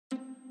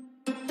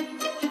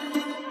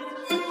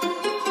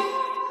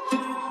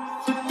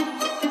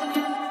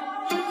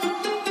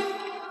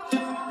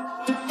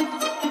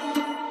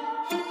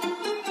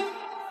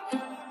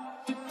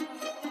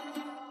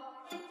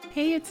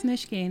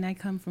Nishki, and I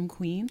come from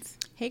Queens.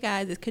 Hey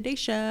guys, it's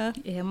Kadesha.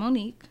 Yeah,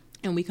 Monique.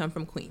 And we come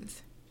from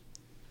Queens.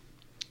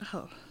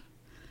 Oh.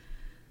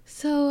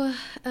 So,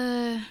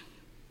 can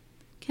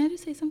I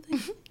just say something?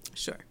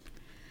 Sure.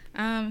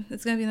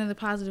 It's going to be another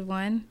positive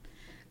one.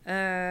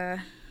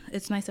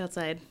 It's nice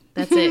outside.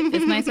 That's it.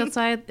 It's nice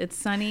outside. It's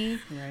sunny.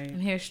 Right. I'm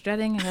here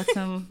strutting. I got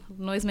some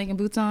noise-making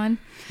boots on.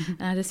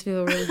 And I just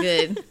feel really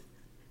good.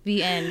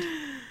 The end.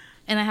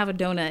 And I have a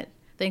donut.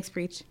 Thanks,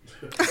 Preach.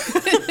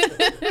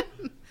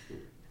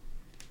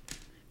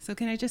 So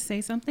can I just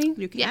say something?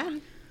 You can. Yeah.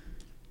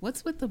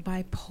 What's with the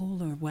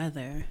bipolar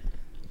weather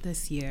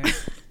this year?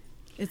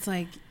 It's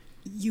like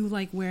you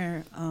like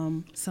wear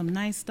some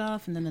nice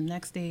stuff and then the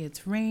next day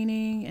it's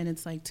raining and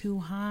it's like too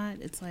hot.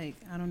 It's like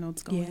I don't know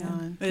what's going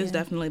on. It's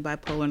definitely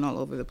bipolar and all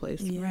over the place.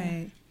 Yeah.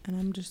 Right. And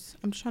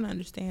I'm trying to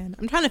understand.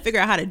 I'm trying to figure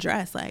out how to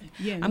dress. Like,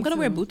 Yeah, I'm going to too.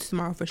 wear boots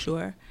tomorrow for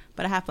sure.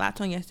 But I had flats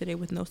on yesterday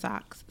with no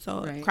socks.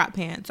 So, Right. crop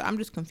pants. So, I'm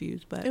just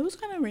confused. But It was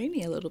kind of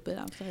rainy a little bit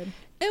outside.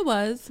 it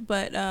was.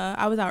 But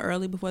I was out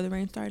early before the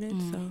rain started.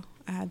 So,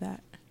 I had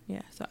that.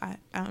 Yeah. So, I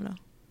don't know.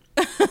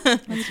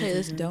 Let me tell you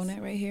this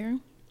donut right here.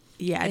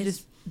 Yeah, I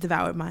just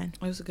devoured mine.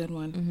 It was a good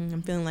one.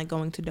 I'm feeling like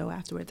going to dough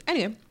afterwards.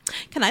 Anyway,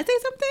 can I say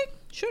something?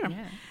 Sure.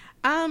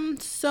 Yeah.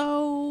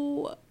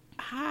 So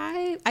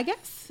I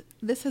guess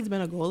this has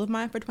been a goal of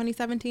mine for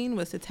 2017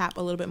 was to tap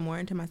a little bit more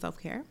into my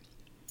self-care.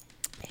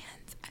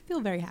 And I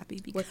feel very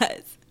happy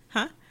because,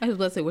 I was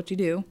about to say what you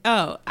do.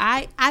 Oh,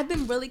 I've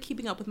been really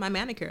keeping up with my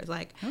manicures.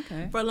 Like,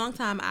 Okay. for a long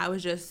time, I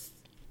was just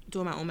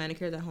doing my own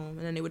manicures at home,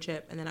 and then they would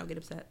chip, and then I would get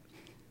upset.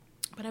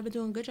 But I've been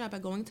doing a good job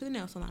at going to the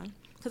nail salon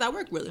because I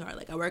work really hard.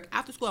 Like, I work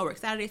after school, I work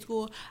Saturday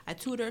school, I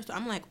tutor. So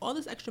I'm like, all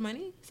this extra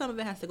money, some of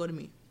it has to go to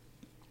me.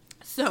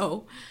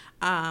 So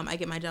I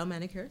get my gel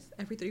manicures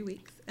every 3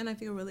 weeks, and I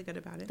feel really good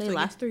about it. They So,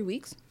 last 3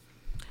 weeks?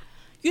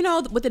 You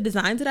know, with the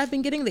designs that I've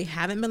been getting, they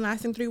haven't been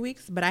lasting 3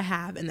 weeks, but I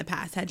have in the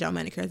past had gel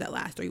manicures that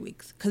last 3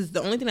 weeks. Because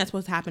the only thing that's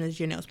supposed to happen is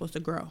your nail's supposed to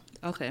grow.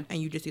 Okay.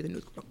 And you just see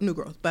the new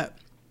growth. But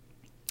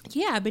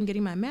yeah, I've been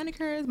getting my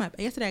manicures.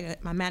 Yesterday I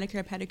got my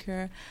manicure,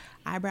 pedicure,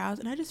 eyebrows,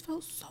 and I just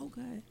felt so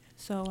good.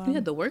 So You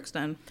had the works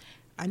done.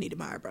 I needed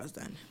my eyebrows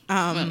done.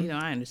 Well,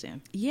 I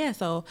understand. Yeah,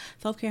 so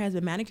self-care has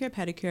been manicure,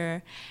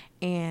 pedicure,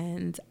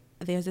 and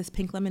there's this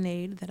pink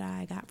lemonade that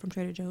I got from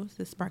Trader Joe's,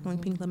 this sparkling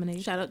pink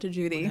lemonade. Shout out to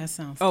Judy. That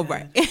sounds Oh, good.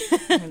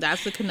 right.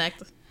 That's the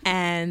connect.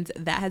 And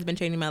that has been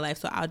changing my life.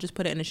 So I'll just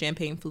put it in a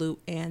champagne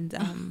flute and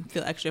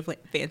feel extra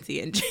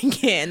fancy and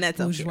drink it. And that's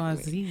okay.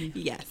 Bourgeoisie.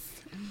 Yes.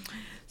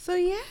 So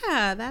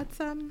yeah, that's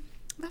all.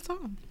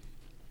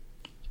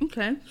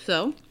 Okay,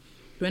 so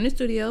we're in the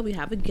studio. We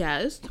have a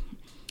guest,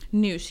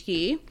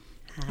 Nushki.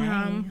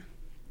 Hi.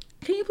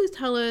 Can you please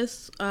tell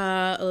us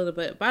a little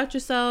bit about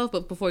yourself?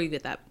 But before you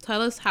get that,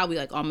 tell us how we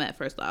all met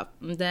first off,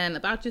 and then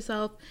about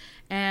yourself,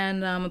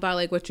 and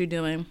about what you're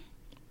doing.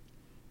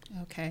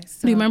 Okay.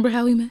 So, Do you remember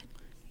how we met?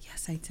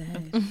 Yes, I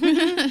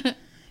did.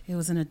 It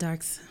was in a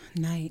dark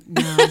night.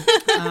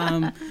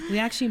 No. We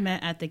actually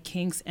met at the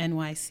Kinks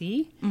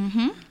NYC.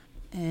 Mm-hmm.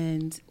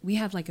 And we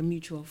have a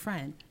mutual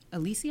friend.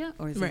 Alicia?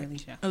 Or is it Right.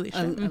 Alicia?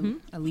 Alicia.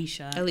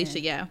 Alicia. Alicia,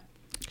 And- yeah.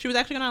 She was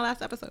actually on our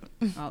last episode.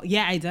 Oh,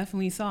 yeah, I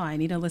definitely saw. I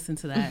need to listen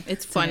to that.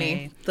 It's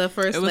funny. today. The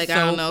first, It was I so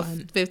don't know,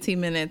 fun. 15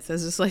 minutes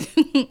is just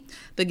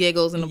the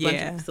giggles and a bunch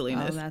Yeah. of Oh,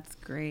 silliness. that's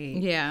great.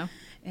 Yeah.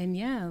 And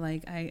yeah,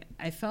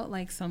 I felt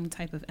like some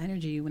type of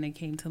energy when it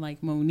came to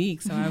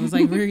Monique. So I was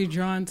very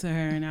drawn to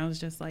her, and I was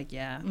just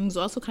yeah. It was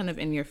also kind of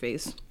in your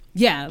face.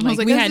 Yeah, I was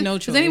we had no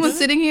Is choice. anyone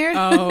sitting here?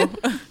 Oh,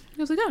 I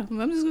was like, oh,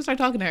 I'm just going to start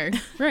talking to her.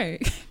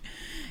 right.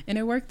 And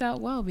it worked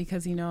out well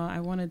because, I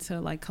wanted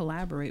to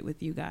collaborate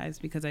with you guys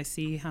because I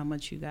see how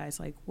much you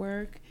guys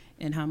work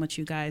and how much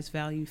you guys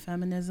value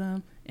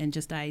feminism and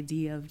just the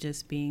idea of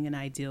just being an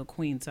ideal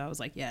queen. So I was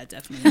like, yeah,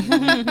 definitely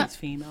with these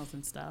females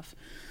and stuff.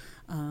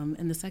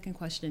 And the second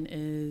question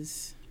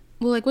is,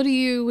 Well, what do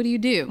you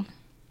do?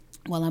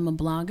 well, I'm a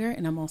blogger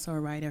and I'm also a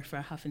writer for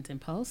Huffington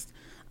Post.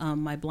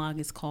 My blog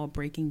is called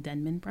Breaking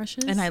Denman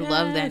Brushes. And I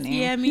love that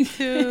name. Yeah, me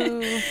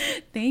too.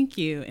 Thank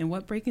you. And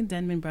what Breaking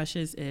Denman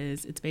Brushes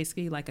is, it's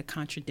basically a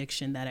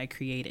contradiction that I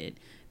created.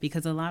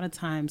 Because a lot of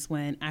times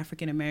when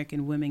African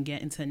American women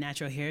get into a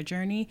natural hair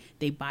journey,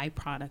 they buy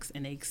products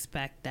and they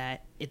expect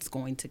that it's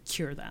going to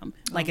cure them.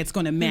 It's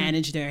going to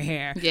manage their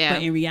hair. Yeah.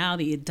 But in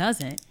reality, it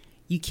doesn't.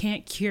 You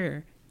can't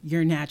cure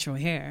your natural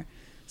hair.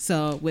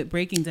 So with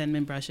Breaking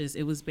Denman Brushes,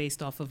 it was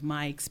based off of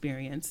my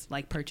experience,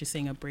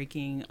 purchasing a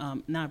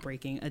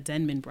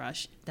Denman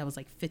brush that was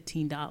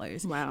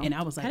 $15. Wow. And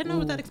I was I didn't know it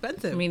was that "Ooh."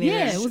 expensive. I mean,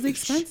 Yeah, it was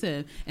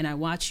expensive. And I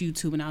watched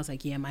YouTube and I was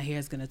like, yeah, my hair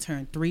is going to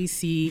turn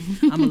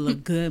 3C. I'm going to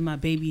look good. My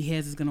baby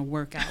hairs is going to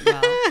work out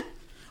well.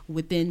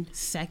 Within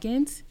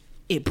seconds,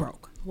 it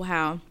broke.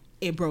 Wow.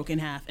 It broke in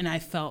half. And I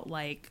felt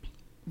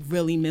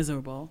really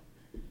miserable.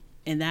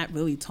 And that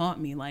really taught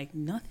me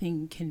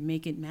nothing can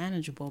make it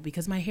manageable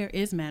because my hair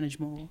is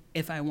manageable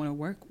if I want to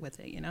work with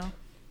it,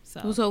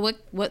 So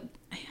what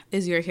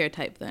is your hair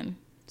type then?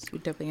 So we're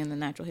definitely in the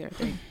natural hair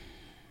thing.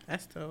 I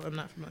still am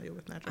not familiar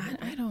with natural hair.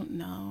 I don't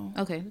know.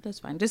 Okay, that's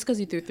fine. Just because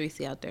you threw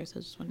 3C out there, so I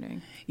was just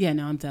wondering. Yeah,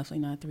 no, I'm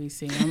definitely not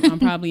 3C. I'm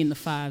probably in the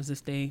 5s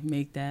if they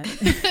make that.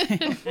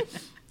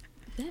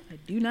 That I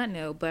do not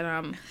know, but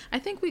I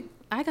think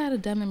I got a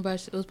Denman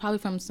brush. It was probably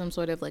from some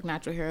sort of like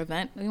natural hair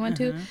event we went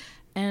to,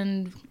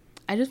 and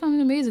I just found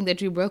it amazing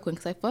that you broke one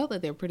because I felt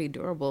like they were pretty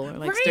durable or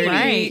like sturdy.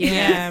 Right.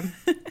 Yeah.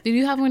 Did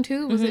you have one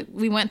too? Was it?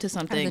 We went to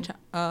something.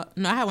 No,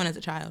 I had one as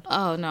a child.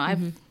 Oh no, I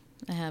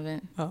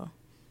haven't. Oh.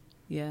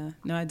 Yeah,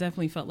 no, I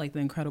definitely felt like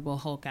the Incredible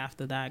Hulk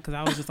after that because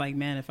I was just like,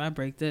 man, if I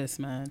break this,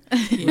 man,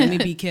 let me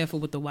be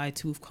careful with the wide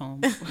tooth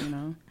comb, you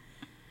know?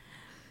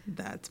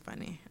 That's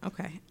funny.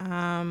 Okay.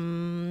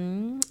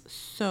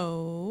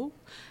 So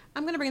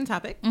I'm going to bring in the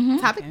topic.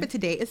 Topic for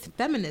today is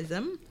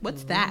feminism.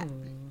 What's that?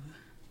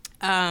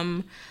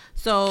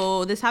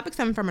 So this topic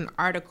stemmed from an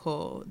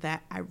article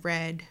that I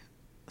read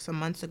some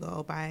months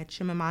ago by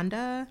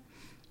Chimamanda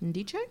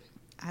Ngozi.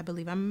 I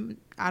believe I don't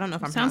know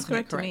if I'm Sounds pronouncing it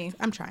correct to me.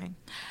 I'm trying.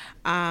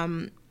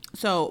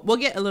 So we'll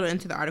get a little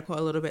into the article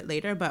a little bit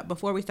later, but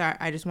before we start,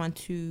 I just want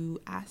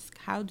to ask,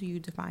 how do you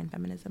define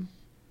feminism?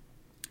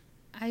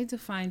 I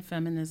define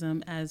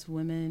feminism as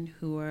women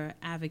who are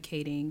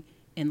advocating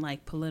in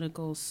like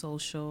political,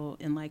 social,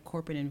 and like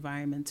corporate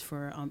environments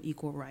for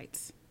equal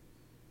rights.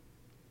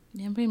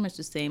 Yeah, I'm pretty much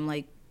the same.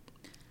 Like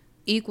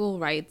equal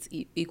rights,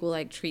 equal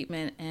like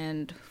treatment,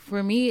 and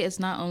for me, it's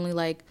not only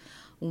like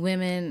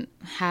women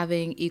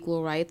having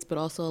equal rights, but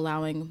also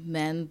allowing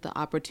men the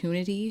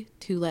opportunity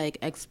to like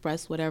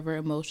express whatever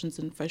emotions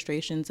and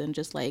frustrations and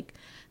just like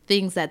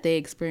things that they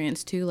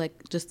experience too,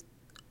 like just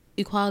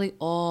equality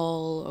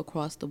all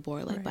across the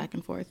board, like back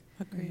and forth.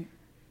 Agreed.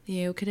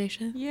 You,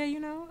 Kadesha? Yeah,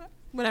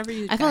 whatever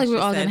you. I feel like we're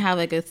all gonna have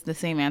like the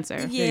same answer.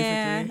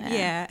 Yeah, basically.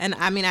 yeah, and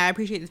I mean, I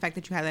appreciate the fact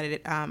that you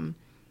highlighted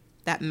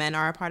that men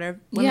are a part of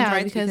women's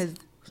rights because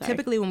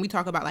typically when we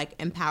talk about like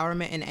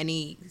empowerment in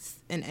any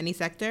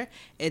sector,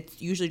 it's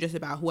usually just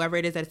about whoever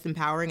it is that's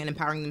empowering and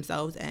empowering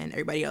themselves, and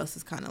everybody else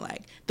is kind of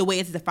like the way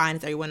it's defined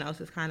is everyone else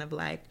is kind of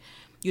like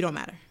you don't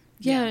matter.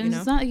 Yeah, and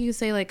it's not like you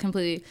say like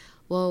completely,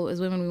 well, as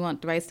women we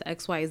want the rights to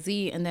X, Y,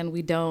 Z, and then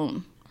we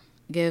don't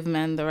give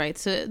men the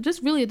rights to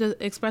just really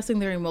expressing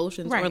their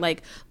emotions or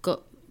like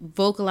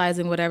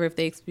vocalizing whatever if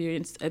they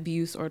experienced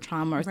abuse or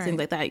trauma or things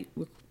like that.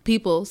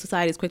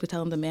 Society is quick to tell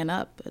them to man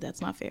up, but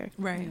that's not fair.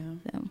 Right.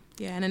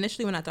 Yeah, and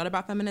initially when I thought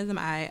about feminism,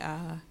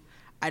 I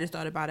just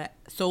thought about it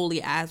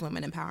solely as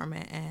women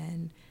empowerment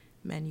and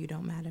men, you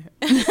don't matter.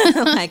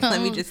 Like,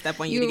 let me just step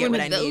on you to get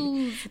what I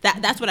need.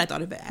 That's what I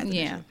thought of it as.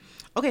 Yeah.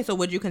 Okay, so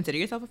would you consider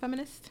yourself a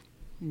feminist?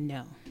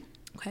 No.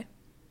 Okay.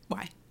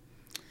 Why?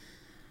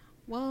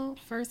 Well,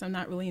 first, I'm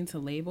not really into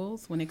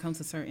labels when it comes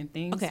to certain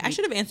things. Okay, I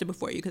should have answered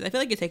before you because I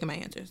feel like you're taking my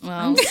answers.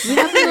 Well, we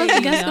have to let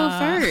the guests go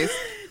first.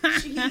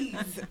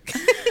 Jeez.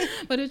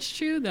 But it's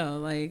true, though.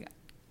 Like,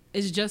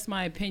 it's just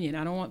my opinion.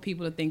 I don't want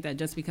people to think that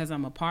just because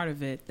I'm a part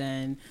of it,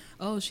 then,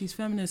 oh, she's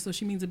feminist, so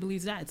she means it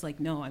believes that. It's like,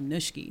 no, I'm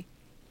Nushki,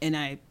 and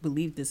I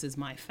believe this is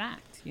my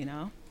fact, you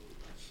know?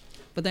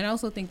 But then I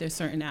also think there's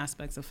certain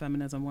aspects of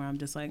feminism where I'm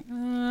just like,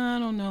 I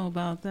don't know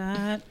about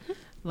that.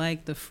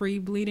 Like the free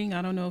bleeding.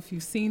 I don't know if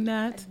you've seen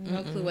that.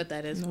 No clue what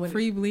that is.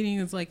 Free bleeding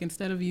is like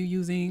instead of you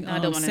using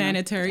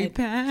sanitary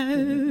pads.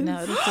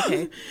 No, that's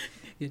okay.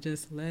 You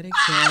just let it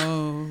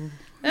go.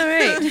 All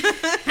right.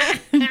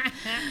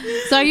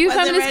 So are you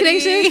feminist,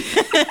 Kadesha?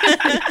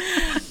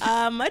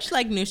 Much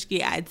like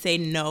Nushki, I'd say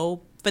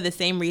no for the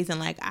same reason.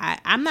 Like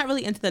I'm not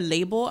really into the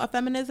label of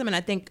feminism, and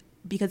I think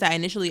because I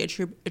initially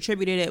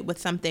attributed it with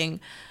something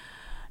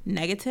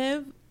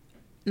negative,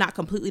 not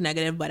completely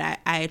negative, but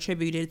I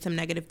attributed some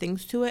negative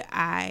things to it.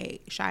 I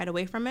shied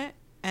away from it.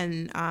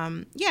 And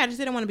I just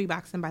didn't want to be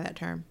boxed in by that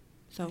term.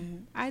 So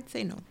I'd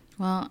say no.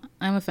 Well,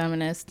 I'm a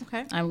feminist.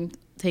 Okay. I'm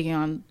taking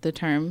on the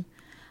term.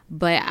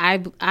 But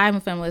I'm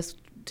a feminist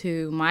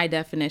to my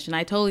definition.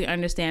 I totally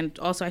understand.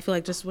 Also, I feel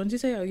like just once you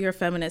say, oh, you're a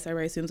feminist,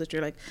 everybody assumes that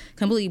you're like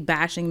completely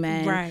bashing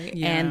men. Right.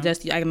 Yeah. And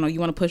just, I don't know, you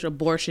want to push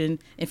abortion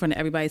in front of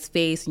everybody's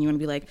face and you want to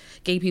be like,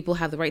 gay people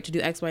have the right to do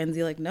X, Y, and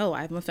Z. Like, no,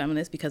 I'm a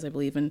feminist because I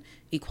believe in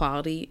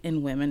equality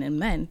in women and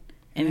men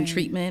and in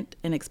treatment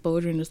and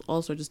exposure and just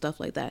all sorts of stuff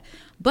like that.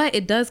 But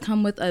it does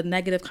come with a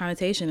negative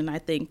connotation. And I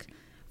think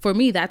for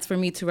me, that's for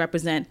me to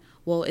represent,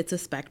 well, it's a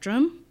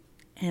spectrum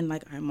and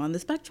like I'm on the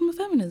spectrum of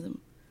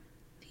feminism.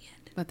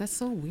 But that's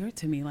so weird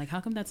to me. Like,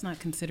 how come that's not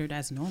considered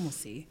as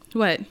normalcy?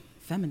 What?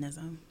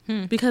 Feminism.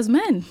 Because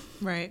men.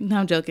 Right. No,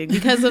 I'm joking.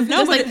 Because of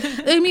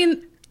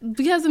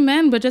because of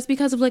men, but just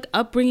because of like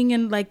upbringing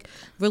and like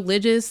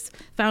religious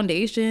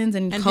foundations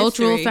and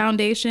cultural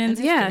foundations.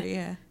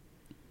 Yeah.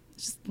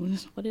 Just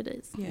what it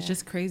is. Yeah. It's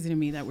just crazy to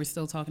me that we're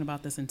still talking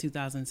about this in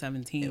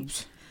 2017.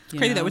 It's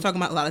crazy that we're talking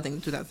about a lot of things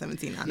in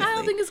 2017, honestly. I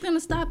don't think it's going to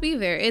stop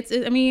either.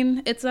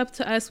 It's up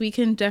to us. We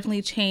can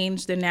definitely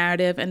change the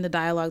narrative and the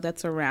dialogue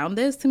that's around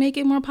this to make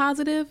it more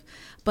positive.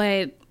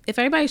 But if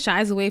everybody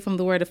shies away from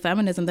the word of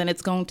feminism, then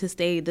it's going to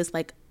stay this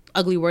like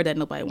ugly word that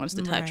nobody wants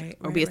to touch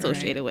or be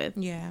associated with.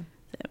 Yeah.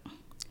 So,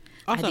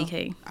 also,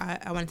 IDK.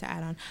 I wanted to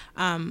add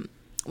on.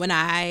 when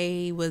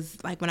I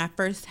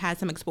first had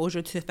some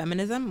exposure to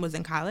feminism was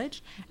in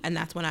college, and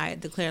that's when I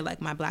declared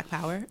like my Black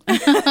power.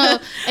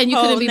 And you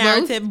couldn't be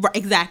narrative, both?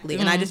 exactly.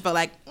 And I just felt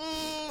like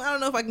I don't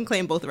know if I can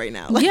claim both right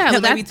now. Like, yeah,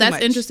 but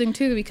that's interesting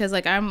too, because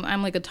like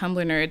I'm like a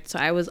Tumblr nerd, so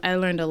I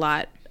learned a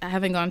lot.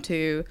 Having gone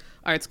to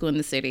art school in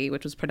the city,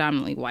 which was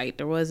predominantly white,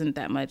 there wasn't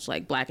that much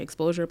like Black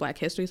exposure, Black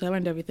history, so I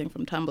learned everything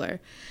from Tumblr.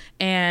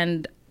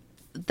 And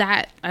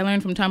that I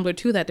learned from Tumblr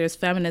too, that there's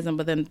feminism,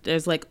 but then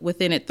there's like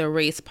within it the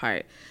race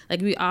part.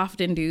 Like we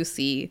often do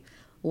see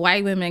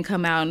white women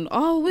come out and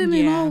all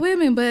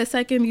women, but a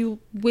second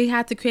we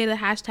had to create a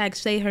hashtag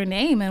say her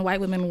name, and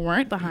white women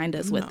weren't behind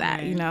us with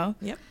that, you know.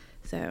 Yep.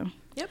 So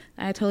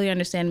I totally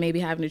understand maybe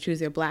having to choose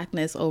your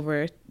Blackness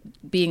over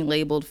being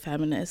labeled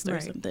feminist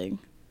or something.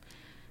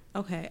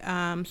 Okay,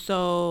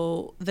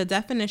 so the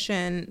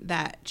definition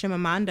that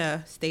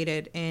Chimamanda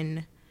stated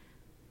in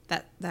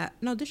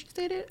did she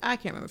state it? I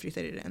can't remember if she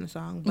stated it in the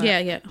song. But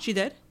yeah. She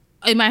did?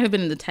 It might have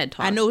been in the TED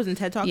Talk. I know it was in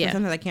TED Talk, but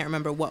sometimes I can't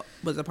remember what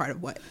was a part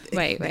of what.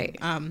 Right.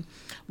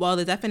 Well,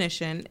 the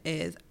definition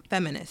is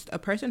feminist, a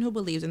person who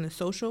believes in the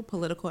social,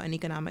 political, and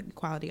economic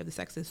equality of the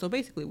sexes. So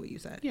basically what you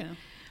said. Yeah.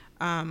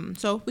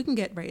 So we can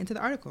get right into the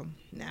article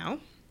now.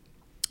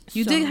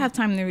 You did have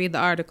time to read the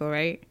article,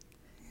 right?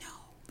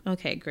 No.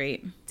 Okay,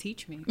 great.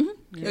 Teach me.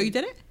 Mm-hmm. Yeah. Oh, you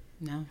did it?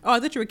 No. Oh, I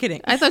thought you were kidding.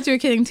 I thought you were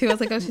kidding too. I was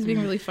like, oh, she's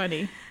being really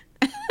funny.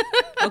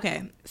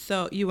 Okay,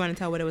 so you want to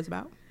tell what it was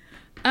about?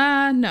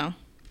 No.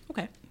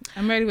 Okay.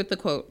 I'm ready with the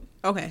quote.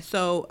 Okay,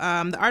 so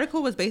the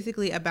article was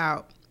basically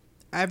about,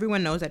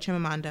 everyone knows that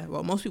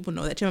most people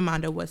know that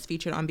Chimamanda was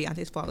featured on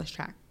Beyonce's Flawless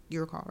track. You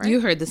recall, right? You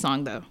heard the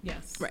song, though.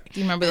 Yes. Right. Do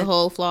you remember the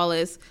whole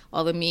Flawless,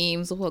 all the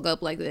memes, hook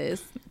up like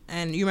this?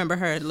 And you remember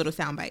her little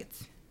sound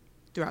bites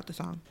throughout the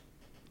song?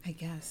 I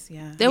guess,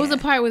 yeah. There was a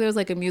part where there was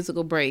like a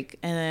musical break,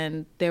 and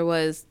then there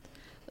was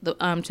the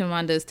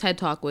Chimamanda's TED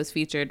Talk was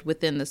featured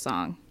within the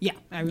song. Yeah,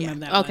 I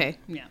remember that. Okay.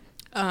 One. Yeah.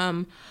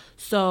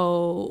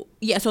 So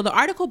the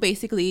article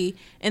basically,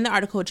 in the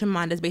article,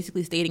 Chimamanda is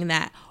basically stating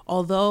that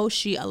although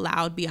she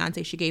allowed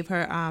Beyonce, she gave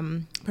her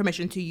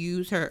permission to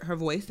use her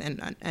voice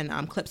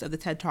and clips of the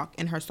TED Talk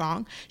in her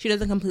song, she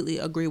doesn't completely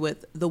agree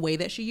with the way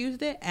that she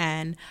used it,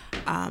 and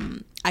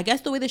I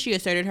guess the way that she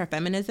asserted her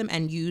feminism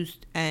and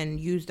used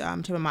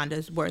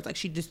Chimamanda's words, like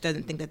she just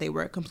doesn't think that they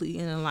were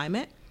completely in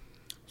alignment.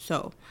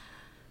 So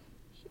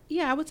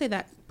yeah, I would say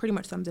that pretty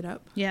much sums it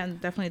up. Yeah, it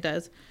definitely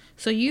does.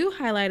 So you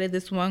highlighted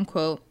this one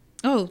quote.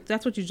 Oh,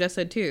 that's what you just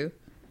said too.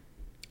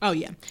 Oh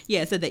yeah,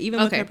 it said that even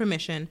with her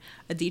permission,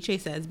 Adichie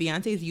says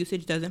Beyonce's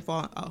usage doesn't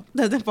fall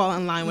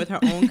in line with her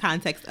own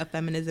context of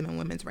feminism and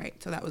women's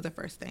rights. So that was the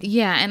first thing.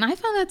 Yeah, and I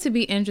found that to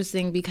be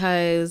interesting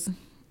because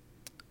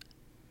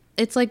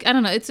it's like, I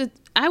don't know,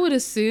 I would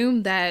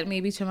assume that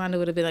maybe Chimamanda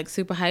would have been like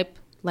super hype,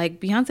 like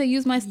Beyonce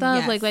used my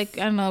stuff, yes. like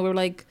I don't know, we're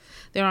like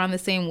they're on the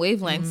same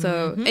wavelength.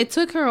 Mm-hmm. So it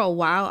took her a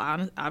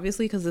while,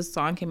 obviously, because this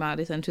song came out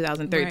in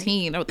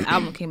 2013, or the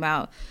album came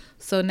out.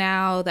 So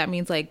now that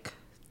means like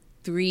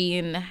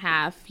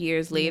 3.5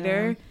 years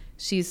later,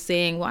 she's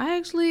saying, well, I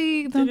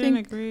actually didn't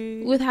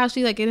agree with how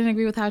she didn't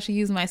agree with how she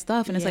used my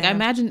stuff. And it's like, I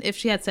imagine if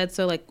she had said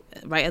so like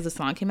right as the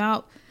song came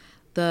out,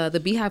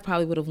 the Beehive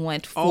probably would have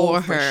went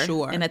for her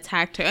and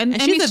attacked her. And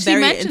she's a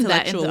very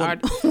intellectual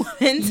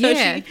woman,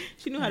 so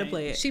she knew how to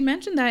play it. She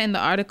mentioned that in the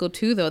article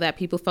too, though, that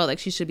people felt like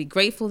she should be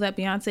grateful that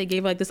Beyonce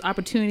gave her like this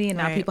opportunity, and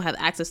now people have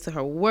access to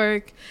her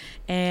work,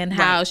 and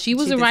how she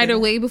was a writer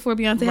way before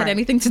Beyonce had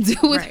anything to do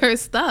with her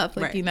stuff,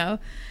 like you know.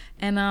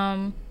 And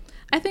I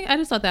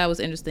just thought that was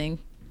interesting.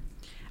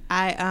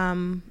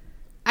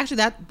 Actually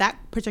that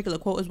particular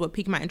quote is what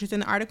piqued my interest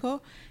in the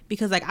article,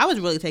 because like I was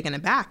really taken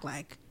aback,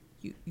 like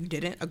you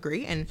didn't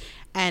agree,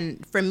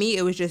 and for me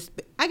it was just,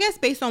 I guess,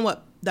 based on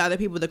what the other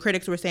people, the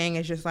critics, were saying,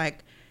 is just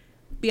like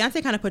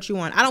Beyonce kind of put you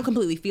on. I don't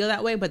completely feel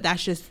that way, but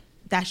that's just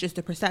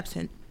the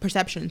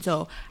perception.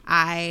 So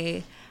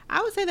I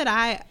would say that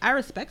I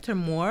respect her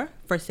more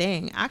for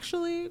saying,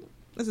 actually,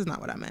 this is not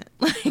what I meant.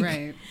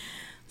 Right.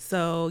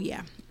 So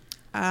yeah.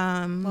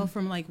 Well,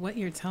 from like what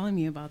you're telling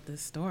me about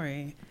this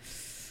story,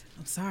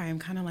 I'm sorry, I'm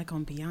kind of like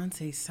on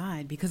Beyonce's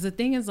side, because the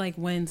thing is, like,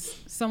 when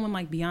someone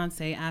like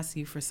Beyonce asks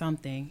you for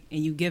something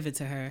and you give it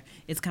to her,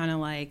 it's kind of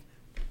like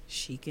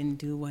she can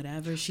do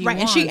whatever she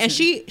wants. And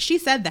she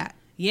said that.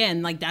 Yeah,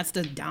 and like that's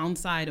the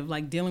downside of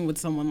like dealing with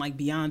someone like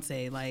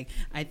Beyonce. Like,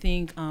 I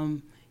think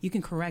you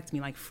can correct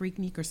me, like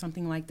Freaknik or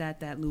something like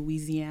that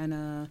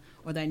Louisiana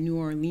or that New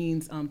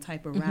Orleans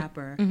type of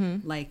rapper.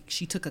 Mm-hmm. Like,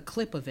 she took a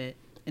clip of it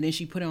and then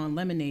she put it on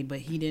Lemonade, but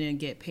he didn't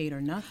get paid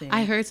or nothing.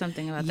 I heard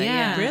something about that.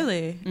 Yeah,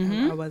 really?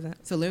 Mm-hmm. I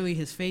wasn't. So literally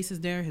his face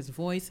is there, his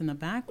voice in the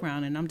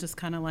background, and I'm just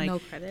kind of like, no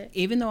credit.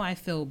 Even though I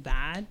feel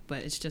bad,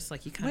 but it's just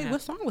like you kind of. Wait,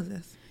 what song was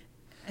this?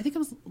 I think it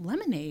was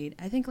Lemonade.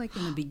 I think like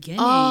in the beginning.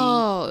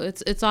 Oh,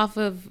 it's off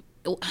of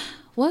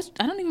what?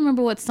 I don't even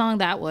remember what song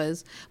that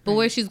was, but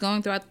where she's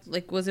going throughout,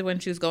 like, was it when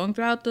she was going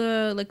throughout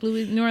the like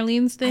New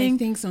Orleans thing? I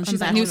think so.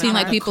 She's like, you seen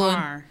like people.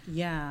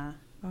 Yeah.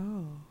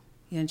 Oh.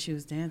 Yeah, and she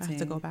was dancing. I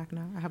have to go back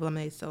now. I have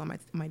Lemonade still on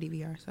my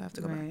DVR, so I have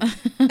to go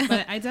back.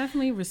 But I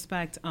definitely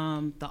respect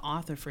the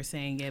author for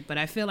saying it. But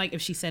I feel like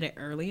if she said it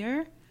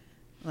earlier,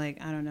 like,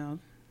 I don't know,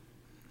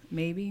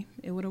 maybe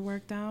it would have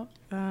worked out.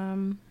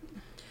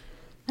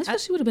 That's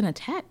what she would have been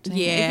attacked.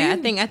 Yeah,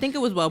 I think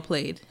it was well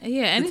played.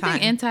 Yeah,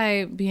 anything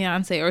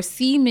anti-Beyonce or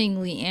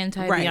seemingly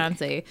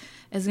anti-Beyonce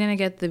is going to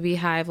get the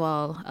Beehive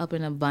all up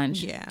in a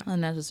bunch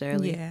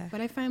unnecessarily. Yeah.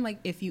 But I find, like,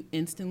 if you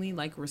instantly,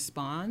 like,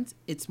 respond,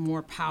 it's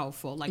more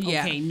powerful. Like,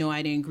 okay, no,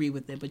 I didn't agree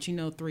with it. But,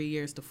 3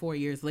 years to 4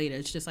 years later,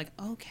 it's just like,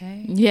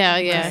 okay. Yeah.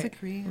 I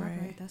disagree. Right. All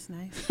right, that's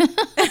nice.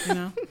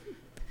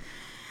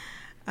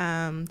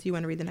 Do you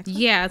want to read the next one?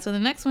 Yeah, so the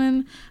next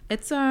one,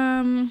 it's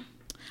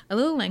a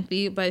little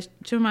lengthy, but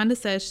Chimamanda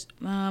says,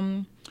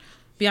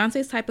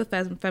 Beyonce's type of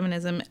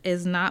feminism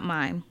is not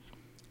mine,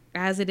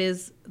 as it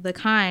is the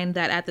kind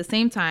that at the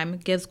same time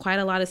gives quite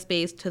a lot of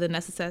space to the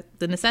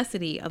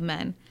necessity of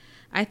men.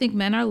 I think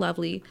men are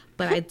lovely,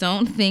 but I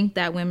don't think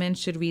that women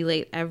should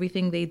relate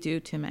everything they do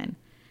to men.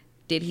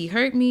 Did he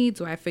hurt me?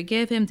 Do I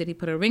forgive him? Did he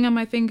put a ring on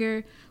my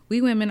finger?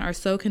 We women are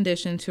so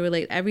conditioned to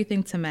relate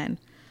everything to men.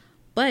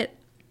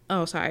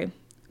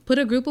 Put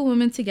a group of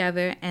women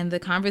together and the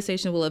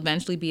conversation will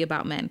eventually be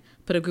about men.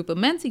 Put a group of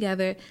men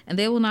together and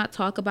they will not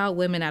talk about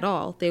women at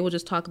all. They will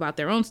just talk about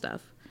their own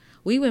stuff.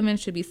 We women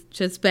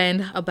should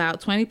spend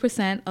about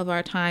 20% of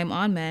our time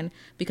on men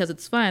because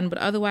it's fun, but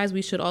otherwise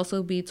we should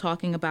also be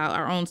talking about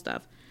our own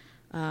stuff.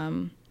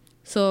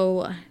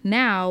 So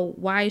now,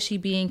 why is she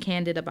being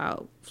candid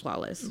about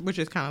Flawless? Which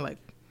is kind of like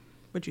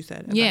what you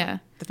said. Yeah.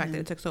 The fact that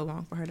it took so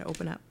long for her to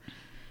open up.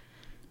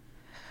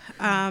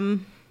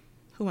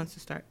 Who wants to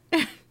start?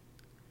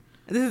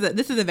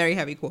 This is a very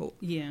heavy quote.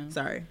 Yeah.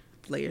 Sorry.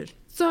 Layers.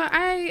 So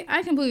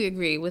I completely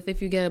agree with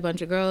if you get a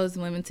bunch of girls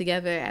and women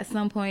together, at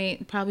some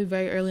point, probably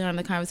very early on in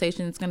the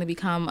conversation, it's going to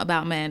become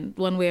about men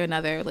one way or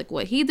another. Like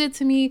what he did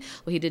to me,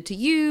 what he did to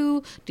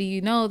you. Do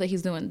you know that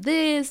he's doing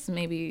this?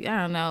 Maybe,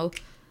 I don't know.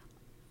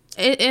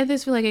 I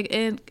just feel like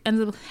it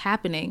ends up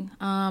happening.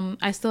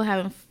 I still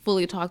haven't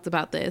fully talked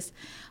about this.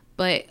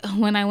 But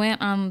when I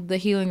went on the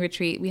healing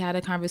retreat, we had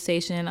a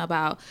conversation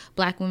about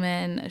Black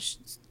women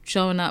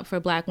showing up for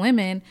Black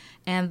women,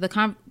 and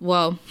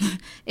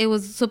it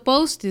was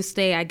supposed to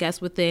stay, I guess,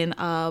 within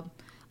a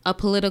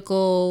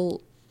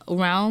political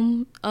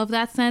realm of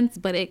that sense,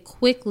 but it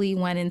quickly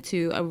went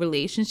into a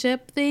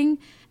relationship thing,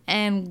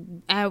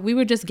 and we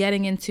were just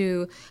getting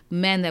into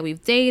men that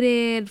we've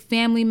dated,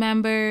 family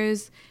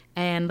members,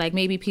 and like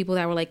maybe people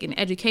that were like in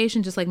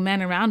education, just like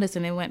men around us,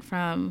 and it went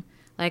from,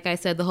 like I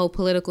said, the whole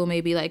political,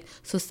 maybe like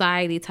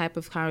society type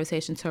of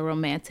conversation to a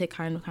romantic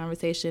kind of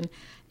conversation.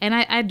 And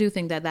I do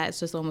think that that's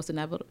just almost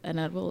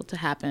inevitable to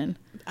happen.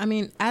 I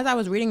mean, as I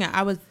was reading it,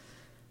 I was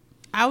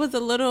a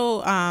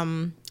little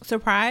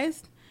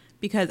surprised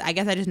because I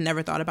guess I just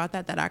never thought about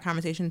that our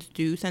conversations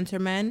do center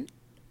men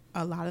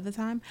a lot of the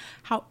time.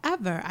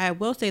 However, I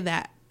will say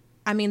that,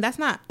 I mean, that's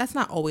not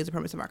always the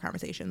premise of our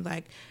conversations.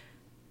 Like,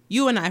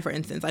 you and I, for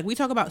instance, like we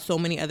talk about so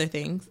many other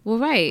things. Well,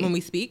 right. When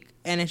we speak,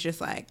 and it's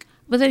just like.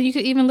 But then you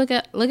could even look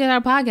at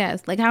our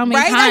podcast. Like how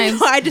many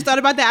times I just thought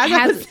about that as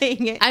I was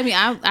saying it. I mean,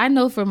 I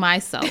know for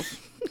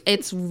myself,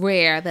 it's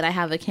rare that I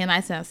have a can I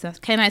say That's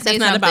something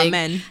not about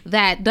men.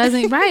 That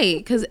doesn't right.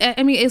 Because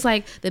I mean, it's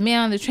like the man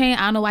on the train.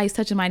 I don't know why he's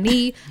touching my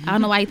knee. I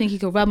don't know why you think he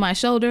could rub my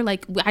shoulder.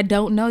 Like I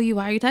don't know you.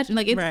 Why are you touching?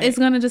 Like it's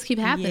gonna just keep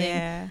happening.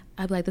 Yeah.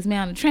 I'd be like, this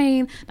man on the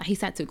train. He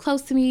sat too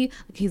close to me.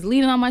 Like, he's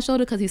leaning on my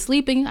shoulder because he's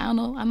sleeping. I don't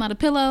know. I'm not a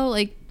pillow.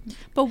 Like.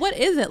 But what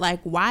is it like?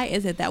 Why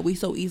is it that we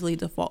so easily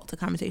default to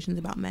conversations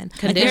about men?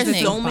 Like,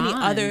 there's so many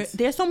other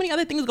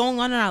things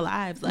going on in our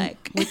lives.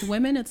 Like with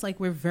women, it's like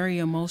we're very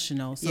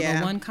emotional. So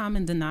the one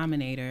common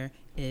denominator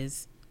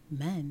is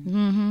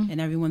men, and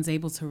everyone's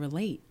able to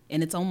relate,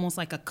 and it's almost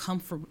like a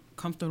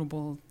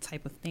comfortable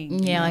type of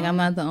thing. Yeah, like I'm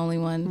not the only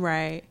one.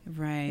 Right.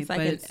 It's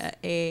like an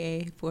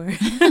AA for.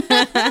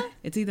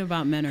 It's either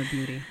about men or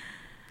beauty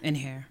and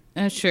hair.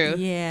 That's true.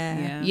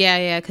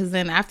 Yeah. Because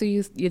then after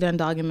you're done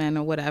dogging men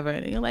or whatever,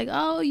 and you're like,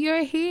 oh,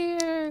 you're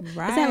here.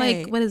 Right. Is that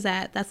like, what is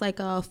that? That's like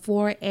a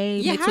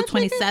 4A mixed with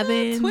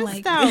 27. Twist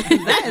like out.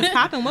 That is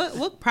popping.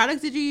 What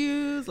products did you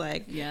use?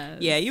 Like, yeah,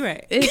 you're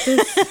right.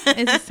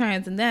 It just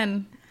turns. And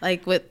then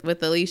like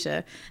with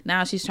Alicia,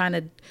 now she's trying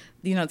to,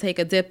 take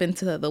a dip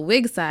into the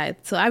wig side.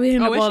 So I be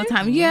hearing up all the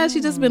time. Yeah,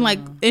 she's just been like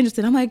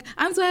interested. I'm like,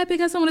 I'm so happy I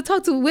got someone to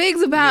talk to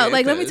wigs about. Yeah,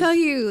 like, let me tell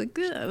you.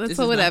 Like,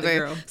 so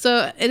whatever.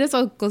 So it just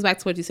all goes back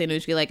to what you say,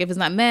 Nushi. Like, if it's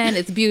not men,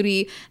 it's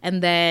beauty,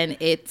 and then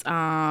it's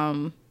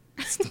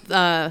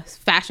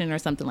fashion or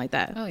something like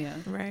that. Oh yeah,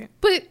 right.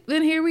 But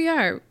then here we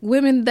are,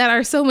 women that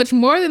are so much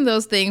more than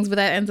those things, but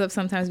that ends up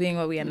sometimes being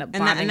what we end up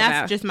bonding and that's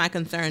about. just my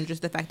concern,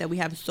 just the fact that we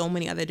have so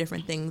many other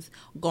different things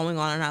going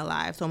on in our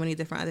lives, so many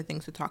different other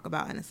things to talk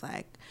about, and it's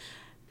like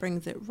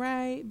brings it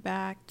right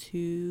back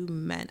to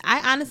men.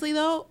 I honestly,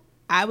 though,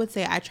 I would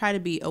say I try to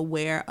be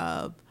aware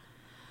of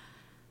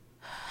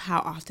how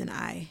often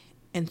I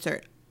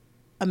insert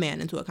a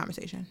man into a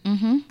conversation.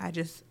 I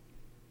just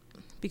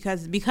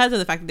because of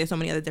the fact that there's so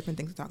many other different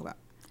things to talk about.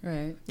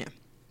 Right. Yeah.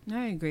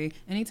 I agree.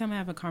 Anytime I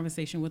have a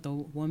conversation with a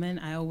woman,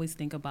 I always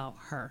think about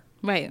her.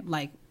 Right.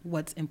 Like,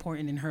 what's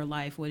important in her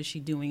life? What is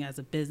she doing as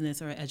a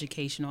business or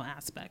educational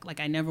aspect? Like,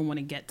 I never want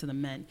to get to the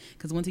men.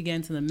 Because once you get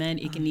into the men,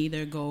 it can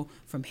either go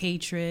from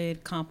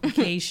hatred,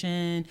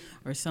 complication,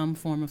 or some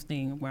form of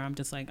thing where I'm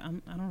just like, I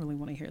don't really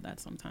want to hear that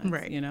sometimes.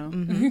 Right. You know?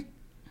 Mm-hmm.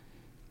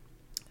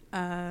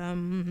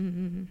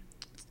 And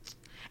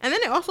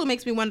then it also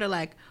makes me wonder,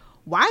 like,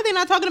 why are they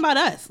not talking about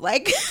us?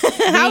 Like,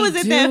 how is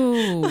it that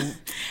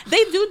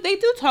they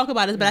do talk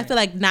about us, but right. I feel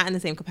like not in the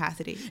same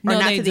capacity, or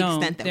not to the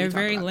extent that they're we talk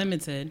very about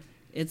limited. Them.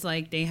 It's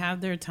like they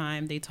have their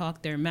time, they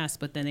talk their mess,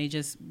 but then they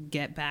just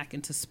get back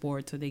into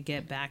sports, or they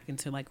get back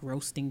into like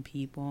roasting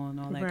people and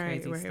all that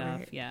crazy stuff.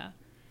 Right. Yeah.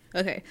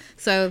 Okay,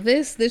 so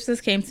this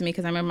just came to me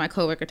because I remember my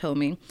coworker told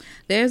me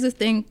there's this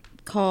thing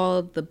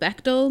called the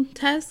Bechdel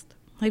test.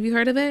 Have you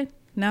heard of it?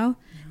 No?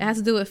 It has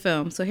to do with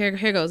film. So here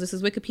goes. This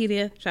is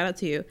Wikipedia. Shout out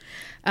to you.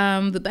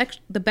 The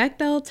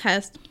Bechdel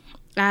test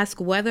asks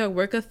whether a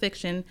work of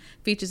fiction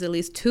features at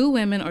least 2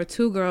 women or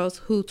 2 girls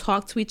who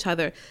talk to each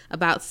other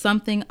about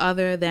something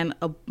other than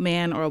a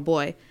man or a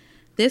boy.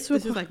 This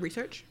is like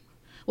research?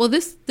 Well,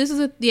 this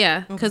is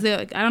because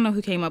I don't know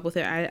who came up with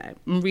it.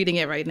 I'm reading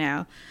it right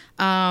now.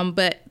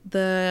 But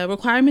the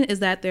requirement is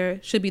that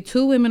there should be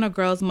 2 women or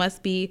girls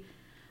must be...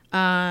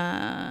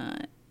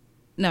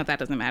 No, that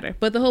doesn't matter.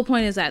 But the whole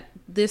point is that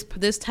this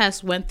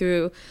test went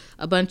through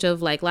a bunch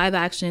of like live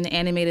action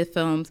animated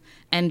films,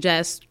 and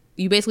just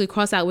you basically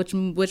cross out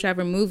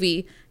whichever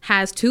movie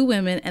has 2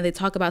 women and they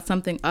talk about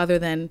something other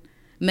than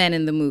men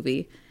in the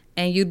movie.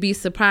 And you'd be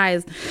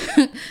surprised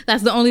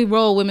that's the only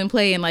role women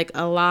play in like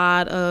a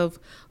lot of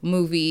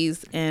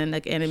movies and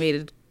like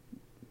animated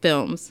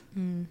films.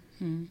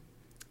 Mm-hmm.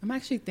 I'm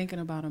actually thinking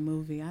about a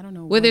movie. I don't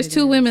know. Where there's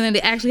 2 women and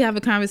they actually have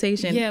a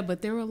conversation. Yeah,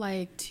 but they were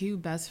like 2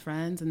 best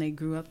friends and they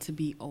grew up to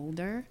be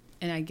older.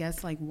 And I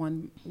guess like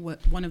one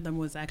of them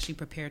was actually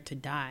prepared to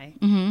die.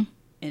 Mm-hmm.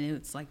 And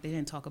it's like they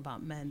didn't talk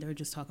about men. They were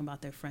just talking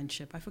about their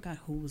friendship. I forgot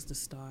who was the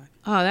star.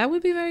 Oh, that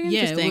would be very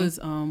interesting. Yeah, it was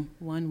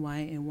 1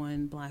 white and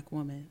 1 black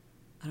woman.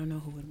 I don't know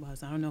who it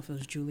was. I don't know if it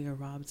was Julia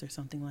Roberts or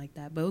something like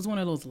that. But it was one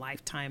of those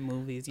Lifetime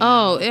movies. You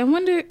know? I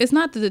wonder. It's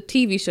not the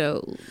TV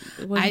show.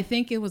 I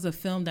think it was a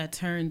film that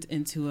turned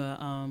into a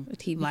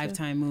TV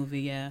Lifetime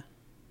movie. Yeah.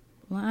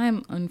 Well,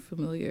 I'm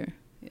unfamiliar.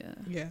 Yeah.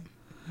 Yeah.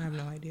 I have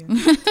no idea.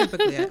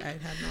 Typically, I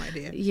have no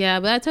idea. Yeah,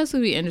 but that test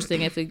would be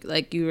interesting if it,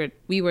 like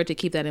we were to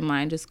keep that in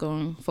mind, just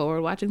going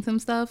forward, watching some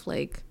stuff.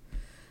 Like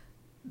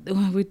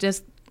we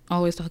just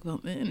always talk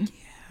about men.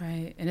 Yeah.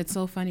 Right, and it's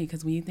so funny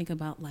because when you think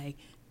about like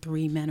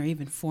 3 men or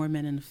even 4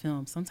 men in the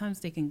film,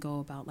 sometimes they can go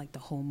about like the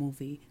whole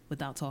movie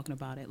without talking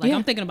about it. Like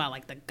I'm thinking about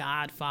like The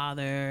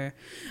Godfather,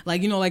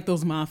 like, you know, like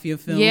those mafia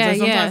films, or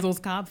sometimes those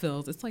cop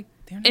films. It's like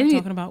they're not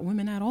talking about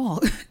women at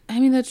all. I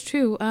mean, that's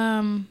true.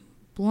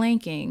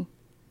 Blanking.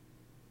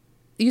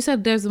 You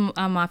said there's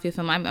a mafia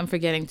film. I'm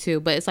forgetting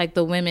too, but it's like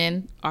the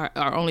women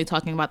are only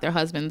talking about their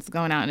husbands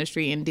going out in the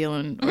street and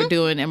dealing or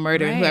doing and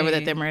murdering whoever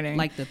that they're murdering.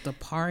 Like The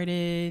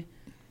Departed.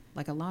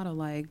 Like a lot of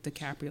like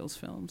DiCaprio's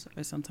films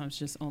are sometimes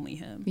just only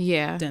him.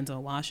 Yeah.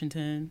 Denzel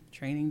Washington,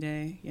 Training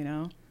Day, you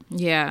know?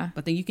 Yeah.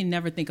 But then you can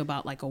never think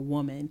about like a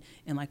woman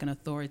and like an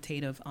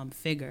authoritative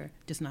figure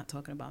just not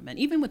talking about men.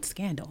 Even with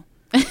Scandal.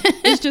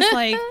 It's just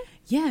like,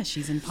 yeah,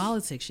 she's in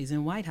politics, she's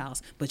in White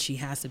House, but she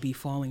has to be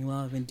falling in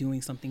love and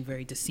doing something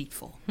very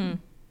deceitful.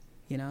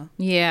 You know?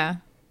 Yeah.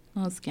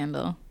 Oh,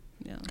 Scandal.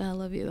 Yeah. God, I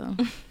love you though.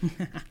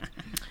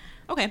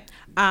 Okay.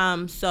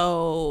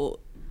 So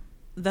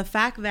the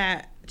fact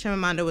that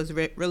Chimamanda was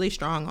really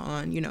strong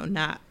on, you know,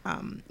 not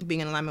being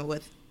in alignment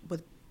with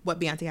what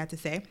Beyonce had to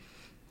say,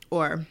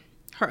 or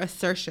her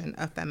assertion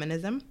of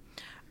feminism.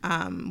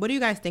 What do you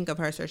guys think of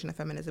her assertion of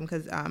feminism?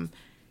 Because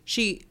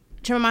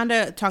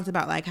Chimamanda talked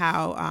about like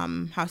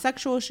how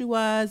sexual she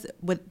was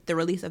with the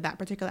release of that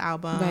particular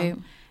album, right?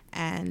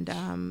 And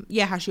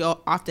how she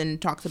often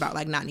talks about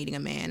like not needing a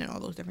man and all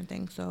those different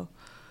things. So,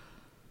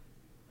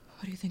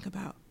 what do you think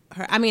about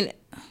her? I mean,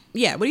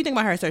 what do you think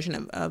about her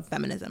assertion of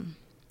feminism?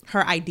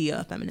 Her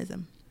idea of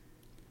feminism?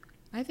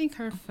 I think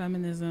her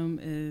feminism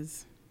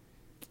is,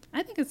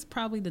 I think it's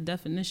probably the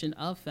definition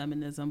of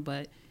feminism,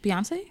 but...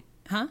 Beyonce?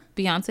 Huh?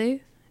 Beyonce?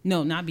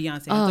 No, not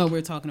Beyonce. I thought we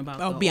were talking about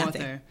the Beyonce.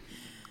 author.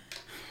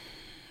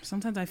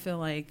 Sometimes I feel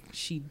like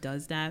she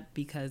does that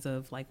because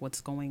of like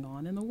what's going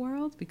on in the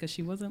world, because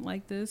she wasn't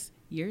like this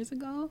years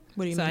ago.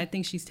 What do you mean? So I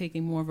think she's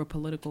taking more of a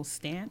political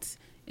stance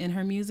in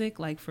her music.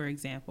 Like, for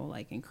example,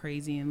 like in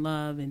Crazy in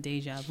Love and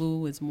Deja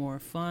Vu is more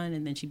fun,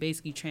 and then she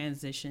basically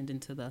transitioned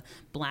into the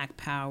Black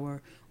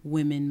Power,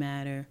 women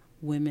matter,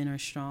 women are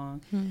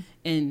strong.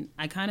 And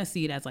I kind of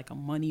see it as like a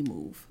money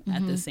move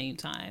at the same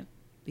time,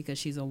 because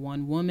she's a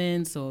one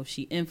woman, so if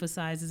she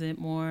emphasizes it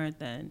more,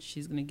 then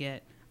she's gonna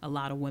get a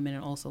lot of women,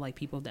 and also like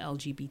people of the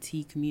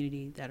LGBT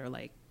community that are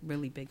like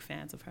really big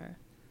fans of her.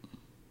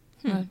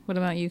 What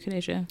about you,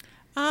 Kadesha?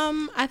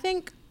 I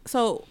think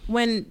so.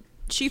 When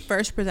she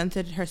first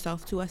presented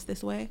herself to us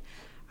this way,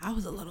 I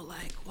was a little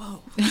like,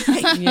 whoa.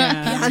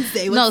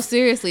 Beyonce. No,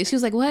 seriously. She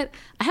was like, what?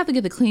 I have to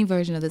get the clean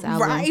version of this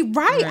album.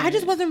 Right. I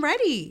just wasn't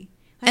ready.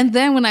 And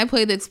then when I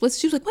played the explicit,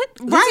 she was like, "What?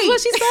 This is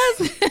what she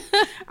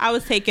says." I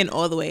was taken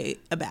all the way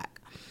aback.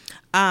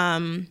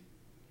 I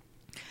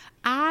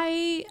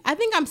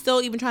think I'm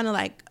still even trying to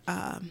like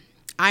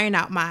iron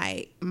out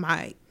my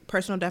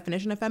personal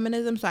definition of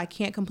feminism, so I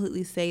can't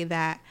completely say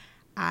that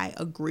I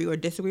agree or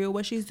disagree with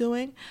what she's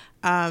doing.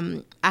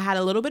 I had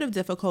a little bit of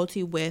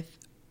difficulty with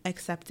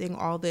accepting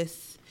all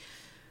this,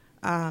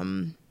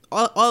 all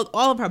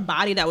of her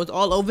body that was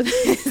all over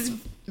this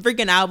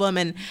freaking album,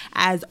 and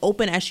as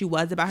open as she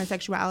was about her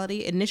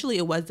sexuality. Initially,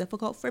 it was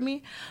difficult for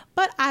me,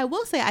 but I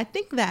will say I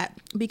think that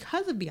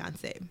because of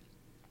Beyonce,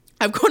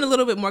 I've grown a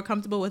little bit more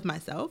comfortable with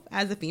myself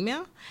as a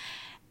female,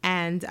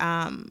 and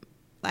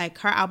like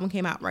her album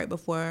came out right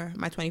before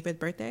my 25th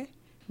birthday,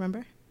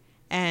 remember?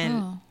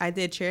 And I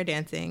did chair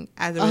dancing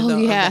as a result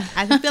of that.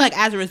 I feel like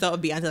as a result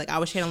of Beyonce, like I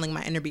was channeling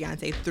my inner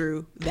Beyonce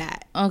through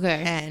that.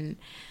 Okay. And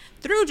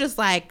through just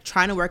like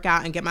trying to work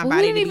out and get my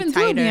body to be tighter. We didn't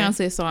even do a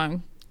Beyonce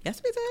song.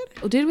 Yes, we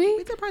did. Oh, did we?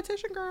 We did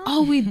Partition, girl.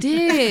 Oh, we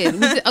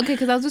did. Okay,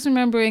 because I was just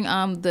remembering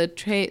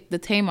the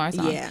Tamar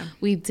song. Yeah.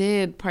 We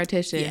did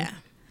Partition. Yeah.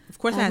 Of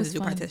course I had to do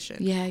Partition.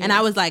 Yeah. And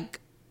I was like,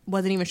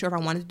 wasn't even sure if I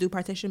wanted to do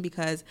Partition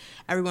because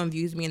everyone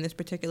views me in this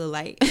particular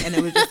light. And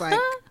it was just like,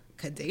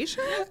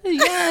 Kadesha?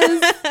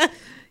 Yes.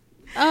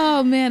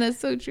 Oh, man, that's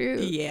so true.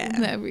 Yeah.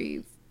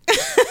 Memories.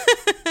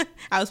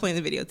 I was playing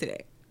the video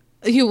today.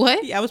 You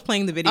what? Yeah, I was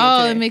playing the video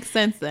today. Oh, it makes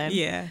sense then.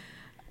 Yeah.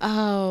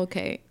 Oh,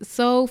 okay.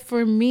 So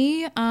for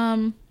me,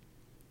 I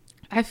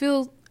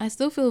still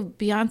feel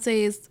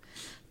Beyonce's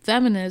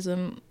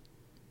feminism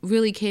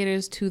really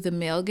caters to the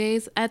male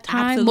gaze at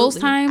times, Absolutely.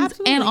 most times,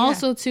 Absolutely, and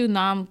also to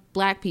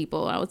non-Black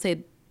people. I would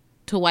say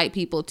to white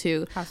people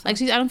too. How so?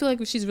 Like I don't feel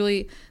like she's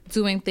really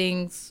doing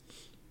things,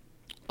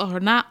 or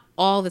not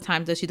all the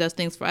time that she does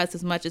things for us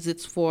as much as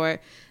it's for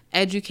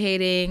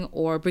educating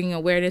or bringing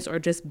awareness or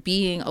just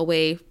being a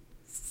way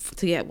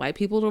to get white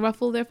people to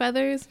ruffle their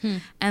feathers.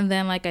 And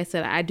then, like I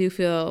said, I do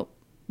feel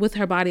with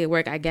her body of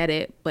work, I get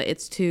it, but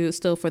it's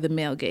still for the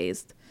male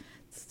gaze.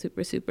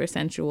 Super, super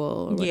sensual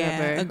or whatever.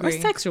 Yeah, agree.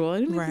 Or sexual. I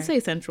didn't even say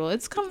sensual.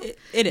 It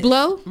is.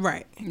 Blow?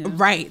 Right. Yeah.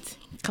 Right.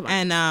 Come on.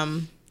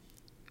 And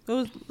it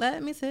was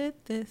Let Me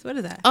Sit This. What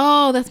is that?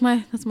 Oh, that's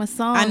my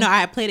song. I know.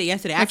 I played it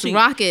yesterday. That's Actually,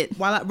 Rocket.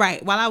 While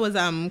I was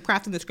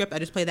crafting the script, I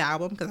just played the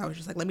album because I was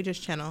just like, let me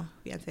just channel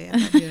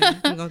Beyonce.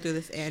 I'm going through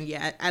this, and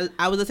yeah,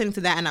 I was listening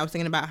to that, and I was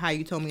thinking about how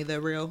you told me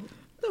the real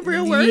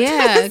words.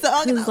 Yeah,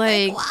 because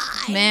like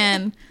why?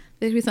 Man,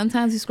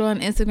 sometimes you scroll on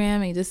Instagram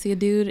and you just see a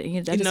dude and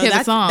you just hear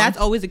the song. That's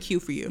always a cue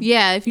for you.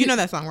 Yeah, if you know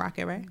that song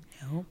Rocket, right?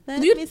 No.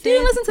 Do you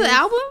listen to the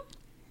album?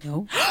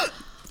 No.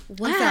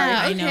 Wow. I'm sorry.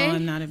 I okay. know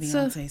I'm not a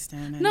Beyonce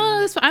stan. No,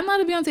 that's fine. I'm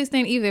not a Beyonce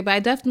stan either, but I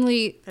just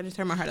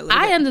turned my heart a little bit.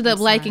 I ended up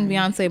liking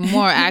Beyonce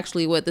more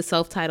actually with the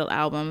self-titled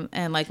album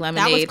and like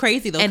Lemonade. That was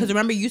crazy though, because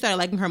remember you started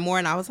liking her more,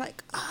 and I was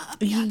like,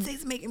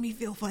 Beyonce's making me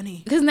feel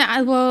funny. Because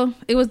now,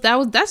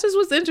 that's just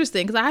what's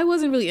interesting. Because I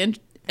wasn't really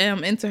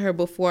into her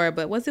before,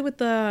 but was it with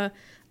the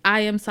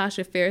I Am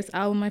Sasha Fierce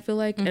album? I feel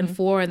like and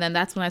 4, and then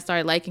that's when I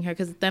started liking her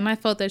because then I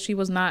felt that she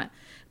was not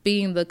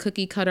being the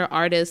cookie cutter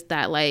artist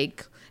that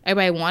like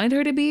everybody wanted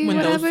her to be. When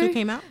whatever. those two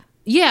came out.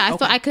 Yeah,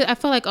 I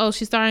felt like, oh,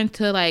 she's starting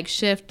to like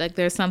shift. Like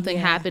there's something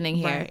happening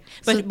here. Right.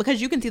 But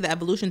because you can see the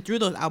evolution through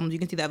those albums, you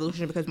can see the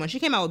evolution because when she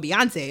came out with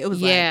Beyonce, it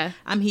was like,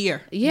 I'm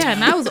here. Yeah,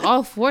 and I was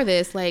all for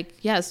this. Like,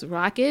 yes,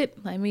 Rocket.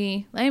 Let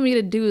me get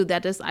a dude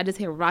that I just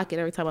hear Rocket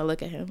every time I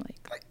look at him.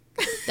 Like,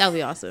 that would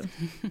be awesome.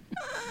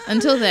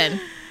 Until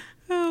then.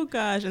 Oh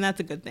gosh, and that's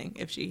a good thing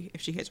if she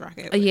hits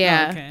Rocket.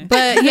 Yeah, okay.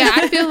 But yeah,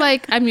 I feel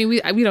like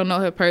we don't know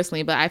her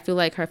personally, but I feel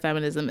like her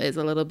feminism is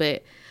a little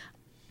bit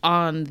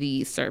on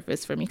the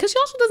surface for me because she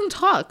also doesn't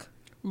talk.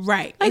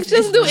 Right. Like she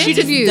doesn't do interviews.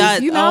 She just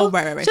does. You know? Oh,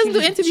 right. She doesn't do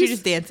interviews. She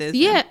just dances.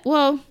 Yeah.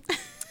 Well,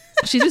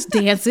 she just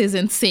dances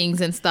and sings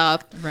and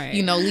stuff. Right.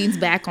 You know, leans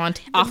back off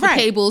the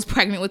tables,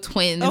 pregnant with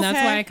twins. And that's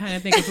why I kind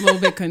of think it's a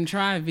little bit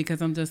contrived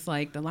because I'm just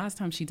like, the last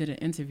time she did an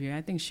interview,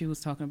 I think she was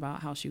talking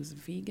about how she was a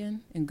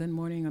vegan in Good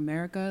Morning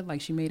America.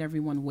 Like she made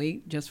everyone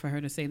wait just for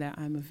her to say that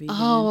I'm a vegan.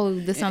 Oh,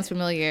 this sounds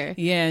familiar.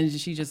 Yeah, and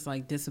she just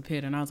like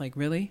disappeared, and I was like,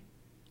 really?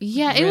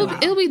 Yeah,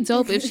 it'll be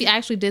dope if she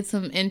actually did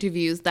some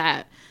interviews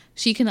that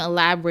she can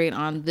elaborate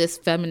on this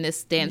feminist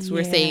stance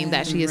we're saying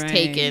that she has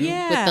taken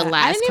with the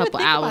last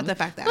couple albums. The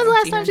fact that when was the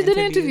last time she did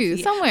an interview?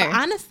 Somewhere.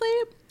 But honestly,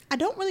 I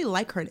don't really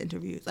like her in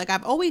interviews. Like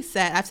I've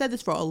said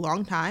this for a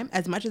long time.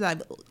 As much as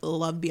I've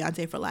loved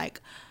Beyonce for like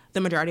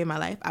the majority of my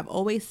life, I've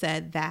always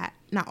said that,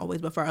 not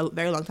always, but for a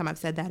very long time, I've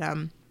said that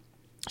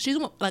she's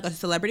like a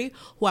celebrity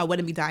who I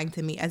wouldn't be dying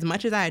to meet as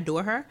much as I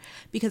adore her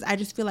because I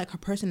just feel like her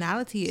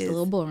personality is a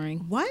little boring.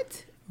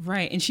 What?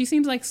 Right. And she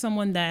seems like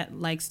someone that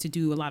likes to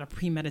do a lot of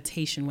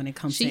premeditation when it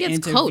comes to gets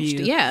interview. coached,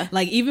 yeah.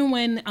 Like even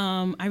when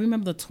I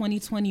remember the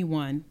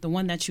 2021, the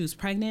one that she was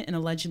pregnant and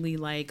allegedly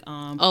like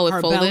her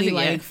folded, belly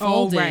yeah.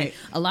 folded. Right.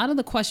 A lot of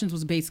the questions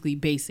was basically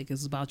basic. It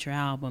was about your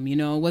album. You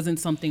know, it wasn't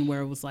something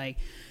where it was like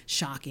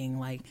shocking,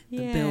 like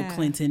the Bill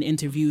Clinton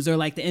interviews or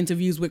like the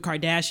interviews with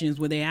Kardashians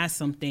where they ask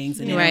some things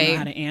and they don't know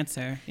how to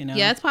answer. You know.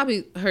 Yeah, it's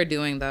probably her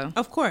doing though.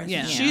 Of course.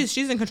 Yeah.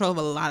 She's in control of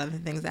a lot of the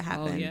things that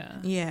happen. Oh, yeah.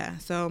 Yeah.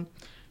 So,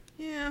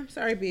 yeah.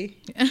 Sorry, B.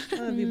 I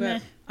love you,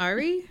 but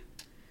Ari?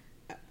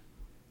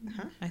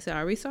 Huh? I said,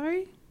 are we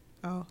sorry?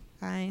 Oh,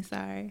 I ain't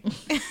sorry.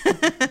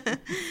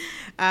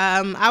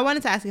 I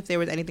wanted to ask if there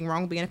was anything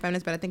wrong with being a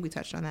feminist, but I think we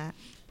touched on that.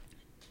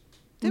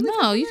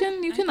 No, you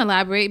can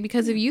elaborate,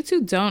 because if you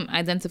two don't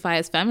identify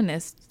as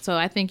feminists, so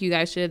I think you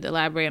guys should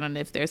elaborate on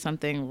if there's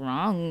something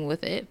wrong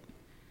with it.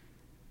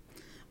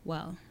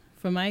 Well,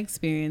 from my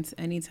experience,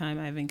 anytime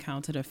I've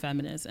encountered a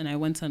feminist, and I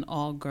went to an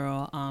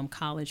all-girl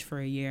college for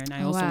a year, and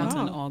I also went to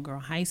an all-girl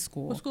high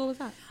school. What school was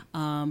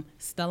that?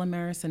 Stella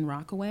Maris in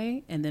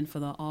Rockaway, and then for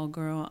the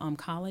all-girl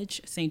college,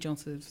 St.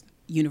 Joseph's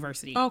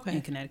University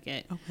in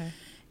Connecticut. Okay.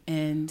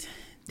 And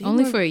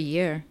only for a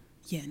year.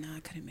 Yeah, no,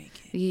 I couldn't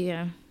make it.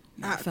 Yeah.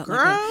 It felt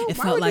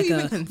girl, like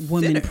a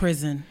woman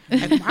prison.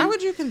 Like, why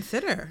would you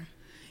consider?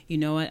 You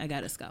know what? I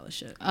got a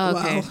scholarship.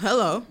 Okay. Well,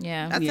 hello.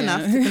 Yeah. That's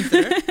enough to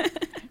consider.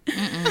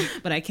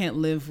 But I can't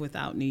live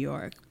without New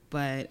York.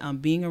 But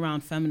being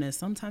around feminists,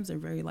 sometimes they're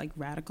very like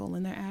radical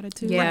in their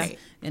attitudes. Yeah. Right.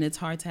 And it's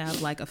hard to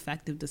have like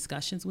effective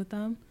discussions with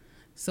them.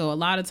 So a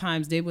lot of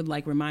times they would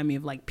like remind me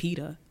of like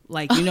PETA.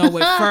 Like, you know,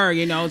 with fur,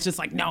 you know, it's just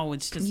like, no,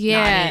 it's just not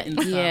it and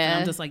stuff. And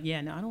I'm just like, yeah,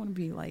 no, I don't want to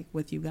be like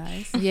with you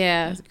guys.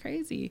 Yeah. It's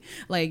crazy.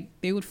 Like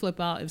they would flip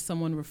out if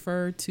someone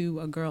referred to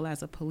a girl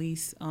as a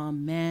police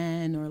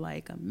man or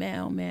like a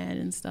mailman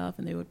and stuff,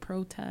 and they would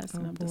protest.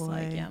 And I'm just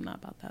like, yeah, I'm not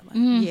about that life.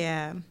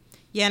 Yeah.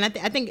 Yeah, and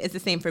I think it's the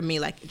same for me,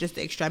 like just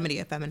the extremity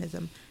of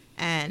feminism.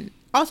 And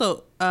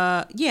also,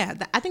 I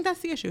think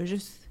that's the issue, is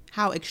just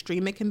how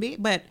extreme it can be.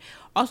 But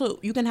also,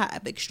 you can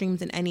have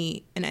extremes in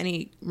any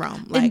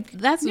realm. Like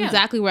that's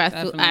exactly where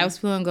I was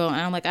feeling going.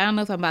 And I'm like, I don't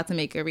know if I'm about to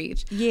make a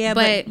reach. Yeah,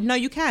 but no,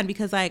 you can,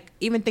 because like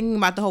even thinking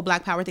about the whole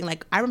Black Power thing,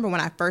 like I remember when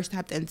I first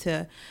tapped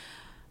into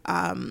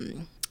my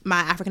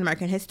African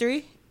American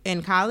history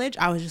in college,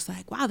 I was just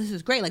like, wow, this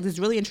is great. Like, this is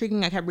really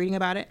intriguing. I kept reading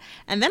about it.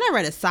 And then I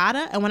read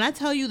Asada. And when I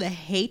tell you the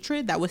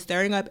hatred that was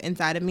stirring up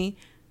inside of me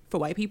for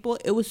white people,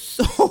 it was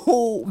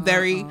so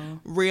very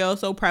real,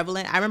 so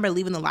prevalent. I remember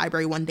leaving the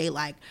library one day,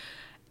 like,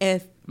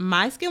 if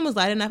my skin was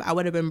light enough, I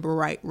would have been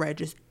bright red,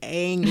 just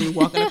angry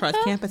walking across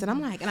campus. And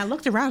I'm like, and I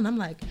looked around and I'm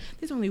like,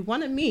 there's only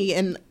one of me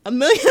and a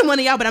million one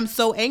of y'all, but I'm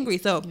so angry.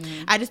 So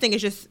I just think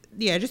it's just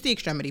the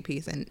extremity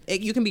piece. And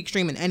you can be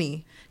extreme in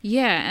any.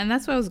 Yeah, and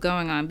that's what was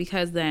going on,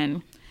 because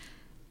then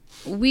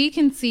we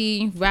can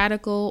see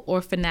radical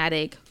or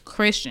fanatic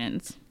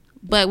Christians,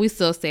 but we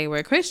still say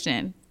we're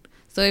Christian.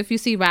 So if you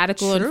see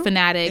radical and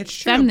fanatic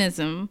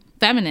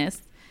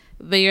feminists,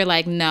 but you're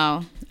like,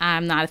 no,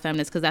 I'm not a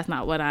feminist, because that's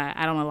not what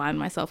I don't align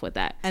myself with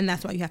that. And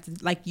that's why you have to,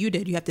 like you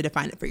did, you have to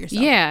define it for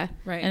yourself. Yeah.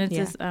 Right. And it's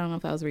just, I don't know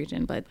if I was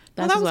reaching, but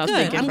that was was what good. I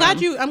was thinking.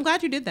 I'm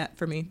glad you did that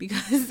for me,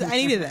 because I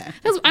needed that.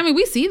 I mean,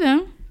 we see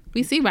them.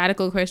 We see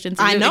radical Christians.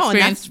 I know, and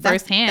that's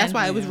firsthand. That's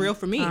why it was real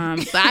for me.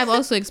 But I've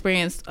also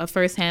experienced a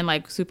firsthand,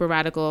 like, super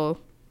radical,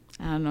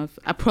 I don't know,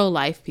 a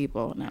pro-life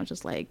people. And I was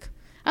just like,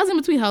 I was in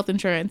between health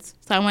insurance.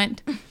 So I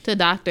went to a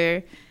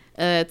doctor,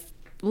 and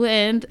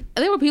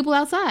there were people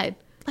outside.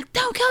 Like,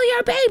 don't kill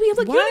your baby. I was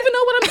like, you don't even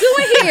know what I'm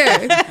doing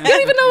here. You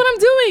don't even know what I'm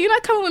doing. You're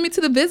not coming with me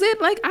to the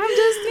visit. Like, I'm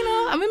just,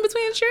 I'm in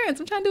between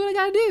insurance. I'm trying to do what I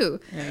got to do.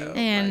 Oh,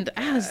 and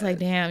I was like,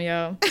 damn,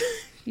 yo,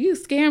 you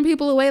scaring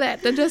people away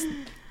that they're just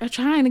are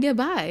trying to get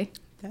by.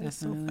 That is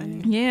so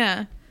funny.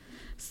 Yeah.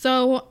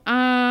 So,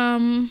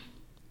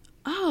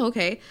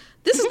 okay.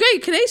 This is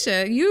great,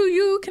 Kadesha.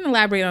 You can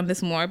elaborate on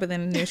this more, but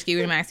then Nurski,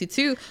 we're gonna ask you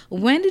too.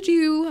 When did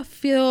you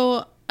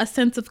feel a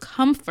sense of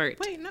comfort?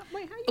 Wait, how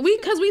you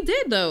because we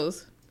did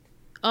those.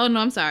 Oh no,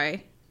 I'm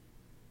sorry.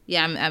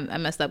 Yeah, I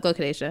messed up. Go,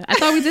 Kadesha. I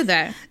thought we did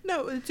that.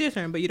 No, it's your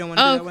turn, but you don't want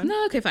to do that one.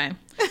 No, okay, fine.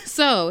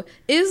 So,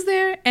 is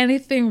there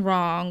anything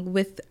wrong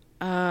with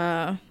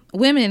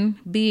women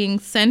being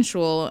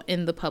sensual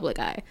in the public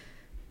eye?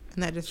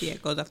 And that just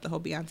goes off the whole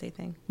Beyonce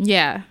thing.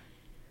 Yeah.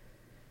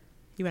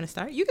 You want to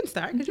start? You can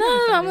start.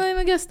 No, I'm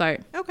gonna get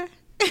start. Okay.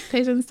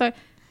 Patient start.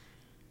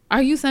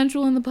 Are you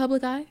sensual in the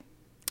public eye?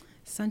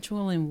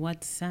 Sensual in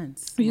what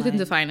sense? You can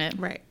define it.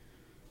 Right.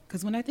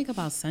 Because when I think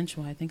about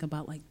sensual, I think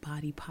about like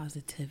body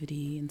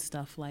positivity and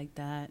stuff like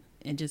that,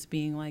 and just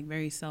being like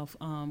very self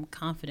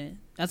confident.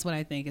 That's what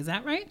I think. Is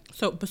that right?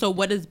 So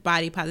what does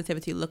body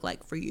positivity look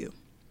like for you?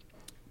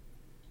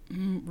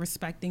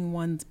 Respecting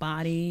one's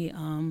body,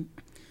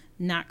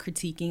 not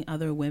critiquing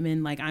other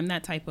women. Like, I'm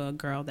that type of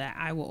girl that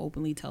I will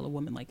openly tell a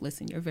woman, like,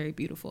 listen, you're very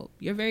beautiful,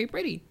 you're very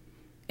pretty,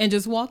 and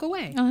just walk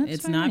away.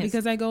 It's not nice.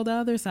 Because I go the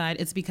other side.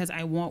 It's because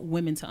I want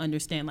women to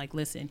understand, like,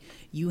 listen,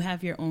 you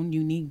have your own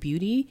unique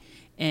beauty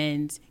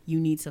and you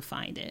need to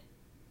find it.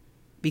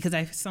 because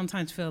I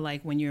sometimes feel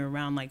like when you're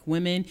around like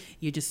women,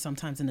 you're just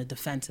sometimes in a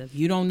defensive.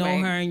 You don't know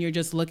her and you're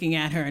just looking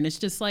at her and it's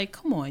just like,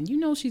 come on, you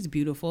know she's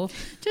beautiful.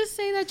 Just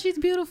say that she's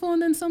beautiful,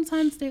 and then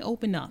sometimes they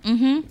open up.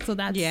 Mm-hmm. So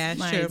that's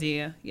my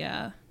idea.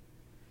 Yeah.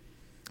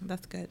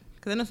 That's good.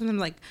 Because I know sometimes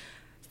like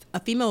a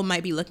female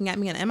might be looking at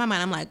me, and in my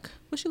mind I'm like,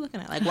 what's she looking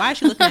at? Like, why is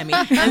she looking at me?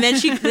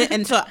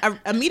 And so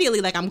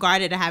immediately like I'm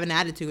guarded to have an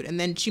attitude, and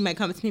then she might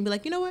come to me and be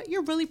like, you know what,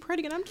 you're really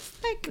pretty, and I'm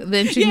just like,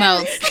 then she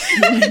melts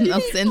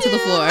into the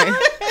floor.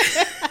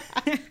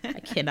 I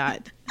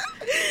cannot.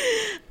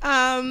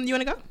 You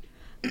want to go?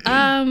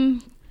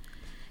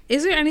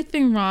 Is there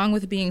anything wrong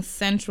with being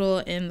sensual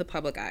in the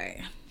public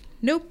eye?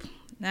 Nope.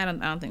 I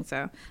don't think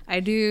so.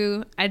 I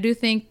do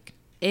think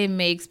it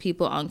makes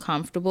people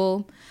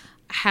uncomfortable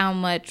how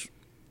much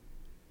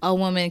a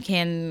woman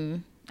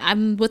can,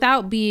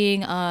 without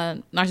being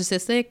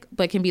narcissistic,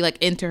 but can be like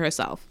into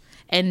herself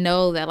and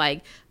know that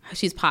like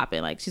she's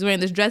popping, like she's wearing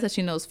this dress that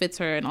she knows fits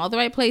her in all the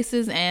right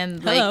places,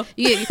 and like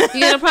you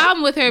get a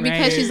problem with her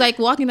because she's like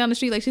walking down the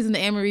street like she's in the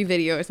Anne-Marie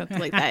video or something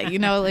like that, you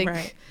know,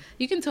 like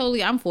you can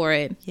totally, I'm for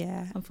it.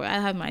 Yeah, I'm for it. I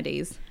have my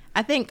days.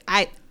 I think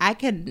I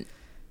can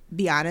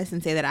be honest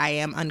and say that I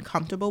am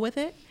uncomfortable with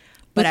it.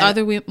 But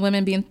other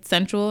women being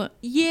sensual?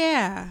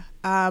 Yeah.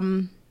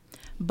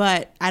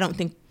 But I don't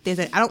think there's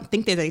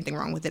anything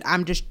wrong with it.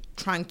 I'm just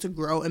trying to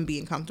grow and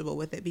being comfortable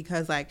with it,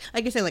 because like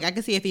you said, like I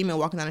can see a female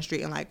walking down the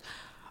street in like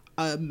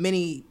a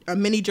mini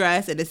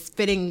dress and it's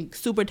fitting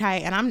super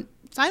tight, and I'm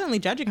silently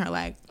judging her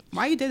like,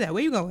 why you did that?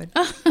 Where you going?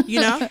 You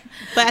know?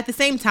 But at the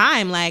same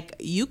time, like,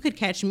 you could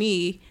catch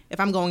me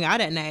if I'm going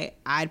out at night,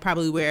 I'd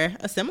probably wear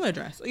a similar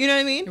dress. You know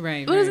what I mean?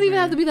 Right. It doesn't even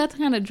have to be that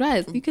kind of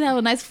dress. You could have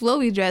a nice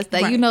flowy dress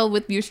that you know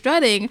with your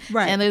strutting,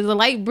 and there's a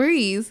light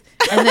breeze,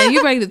 and then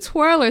you're ready to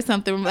twirl or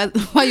something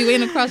while you're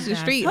waiting across the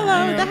street. Hello,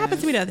 that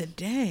happened to me the other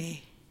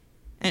day.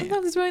 Anyway.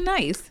 Sometimes it's really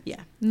nice. Yeah.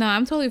 No,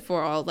 I'm totally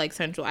for all like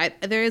sensual.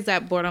 There is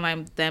that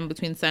borderline then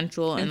between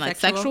sensual and like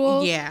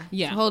sexual. Yeah.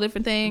 It's a whole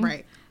different thing.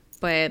 Right.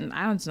 But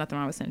there's nothing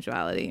wrong with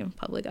sensuality in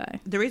public eye.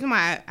 The reason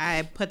why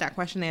I put that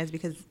question there is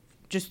because,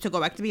 just to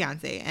go back to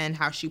Beyonce and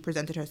how she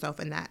presented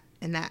herself in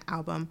that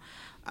album,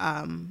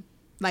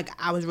 like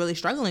I was really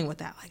struggling with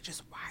that. Like,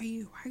 just why are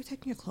you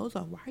taking your clothes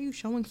off? Why are you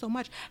showing so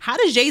much? How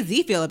does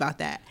Jay-Z feel about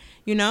that?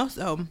 You know,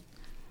 so.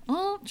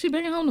 Well, she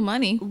bringing home the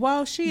money.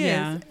 Well, she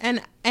is,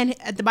 and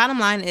the bottom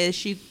line is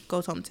she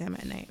goes home to him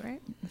at night,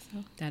 right?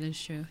 So. That is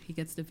true. He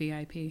gets the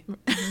VIP.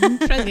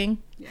 Shrugging.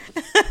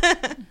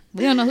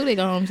 We don't know who they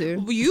go home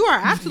to. You are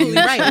absolutely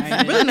right.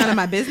 It's really none of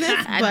my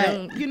business.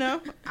 But you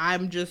know,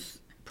 I'm just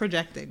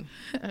projecting.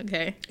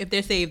 Okay. If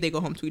they're saved, they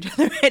go home to each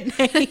other at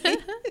night.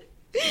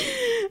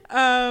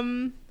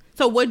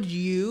 So would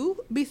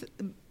you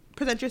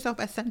present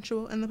yourself as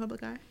sensual in the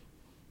public eye?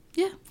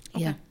 Yeah.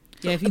 Okay. Yeah.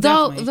 Yeah,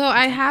 though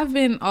I have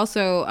been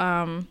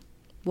also,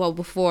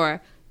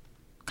 before,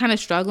 kind of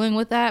struggling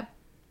with that,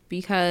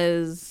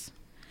 because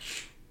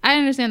I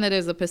understand that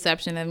there's a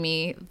perception of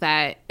me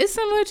that is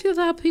similar to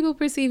how people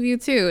perceive you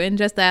too, and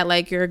just that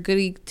like you're a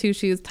goody two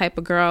shoes type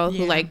of girl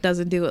who like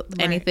doesn't do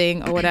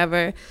anything or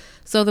whatever.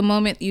 So the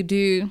moment you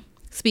do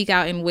speak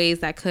out in ways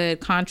that could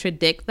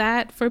contradict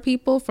that for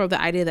people, for the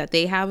idea that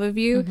they have of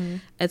you,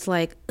 it's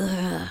like,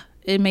 ugh.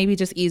 It may be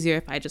just easier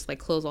if I just like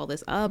close all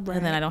this up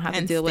and then I don't have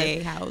to deal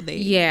with how they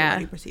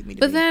perceive me to be.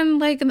 But then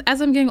like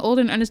as I'm getting older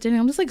and understanding,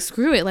 I'm just like,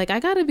 screw it. Like I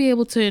got to be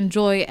able to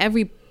enjoy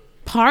every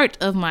part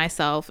of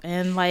myself,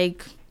 and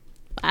like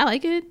I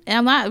like it, and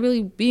I'm not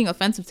really being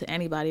offensive to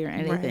anybody or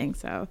anything.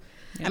 So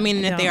I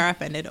mean, if they are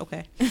offended,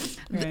 okay.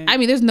 I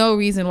mean, there's no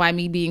reason why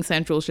me being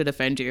sensual should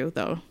offend you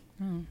though.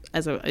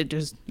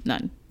 There's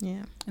none.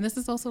 Yeah. And this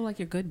is also like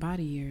your good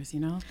body years, you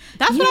know?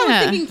 That's what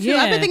I was thinking too.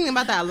 I've been thinking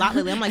about that a lot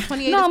lately. I'm like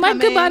 28. No, my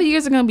good body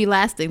years are gonna be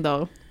lasting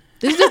though.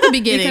 This is just the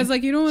beginning. Because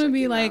like you don't want to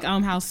be like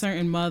how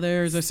certain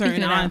mothers or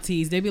certain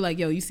aunties, they be like,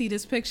 yo, you see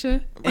this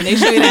picture? And they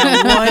show you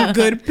that one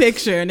good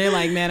picture and they're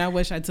like, man, I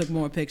wish I took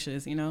more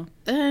pictures, you know?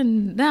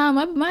 And nah,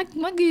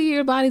 my good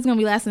year body's gonna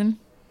be lasting.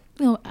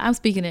 You know, I'm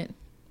speaking it.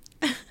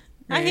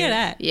 I hear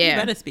that. Yeah.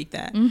 You better speak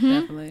that.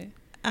 Definitely.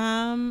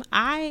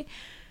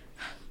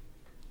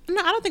 No,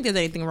 I don't think there's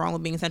anything wrong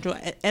with being sensual.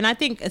 And I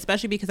think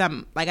especially because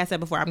I'm, like I said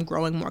before, I'm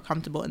growing more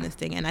comfortable in this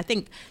thing. And I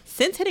think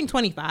since hitting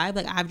 25,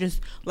 like I've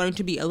just learned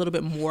to be a little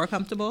bit more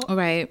comfortable.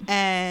 Right.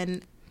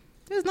 And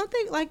there's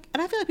nothing like,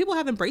 and I feel like people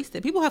have embraced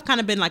it. People have kind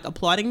of been like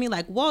applauding me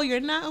like, whoa,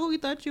 you're not who we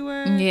thought you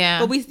were.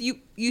 Yeah. But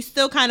you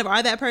still kind of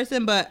are that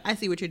person, but I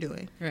see what you're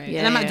doing. Right.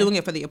 And I'm not doing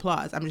it for the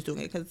applause. I'm just doing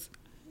it because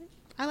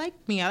I like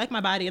me. I like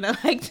my body. And I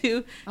like to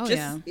you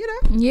know,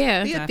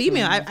 be a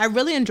female. I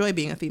really enjoy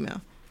being a female.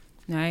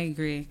 I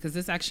agree, because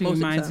this actually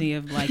reminds me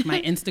of like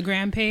my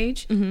Instagram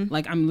page.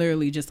 Like I'm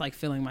literally just like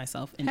feeling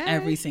myself in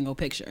every single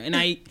picture,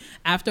 and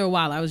after a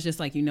while I was just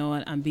like, you know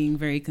what, I'm being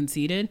very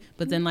conceited.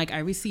 But then like I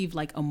received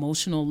like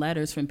emotional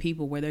letters from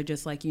people where they're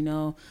just like, you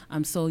know,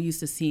 I'm so used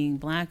to seeing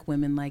Black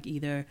women like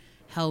either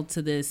held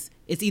to this,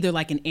 it's either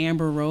like an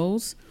Amber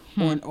Rose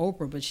or an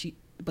Oprah, but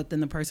but then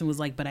the person was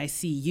like, but I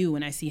see you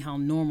and I see how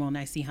normal and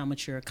I see how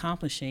much you're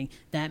accomplishing.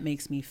 That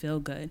makes me feel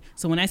good.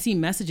 So when I see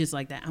messages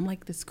like that, I'm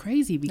like, that's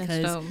crazy,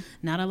 because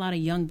not a lot of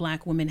young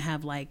Black women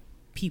have like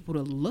people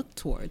to look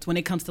towards when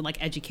it comes to like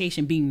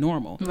education being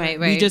normal. Right.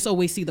 We just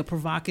always see the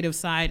provocative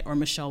side or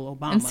Michelle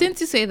Obama. And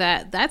since you say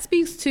that, that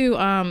speaks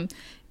to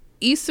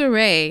Issa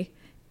Rae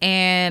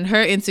and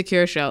her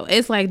Insecure show.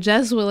 It's like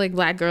just what like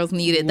Black girls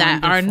needed. Wonderful.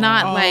 That are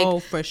not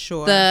like for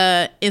sure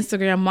the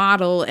Instagram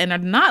model and are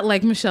not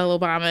like Michelle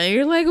Obama. And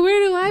you're like,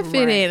 where do I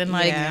fit in? And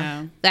like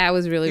that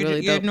was really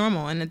really you're dope.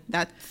 Normal, and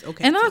that's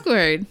okay. And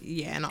awkward.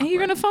 Yeah, and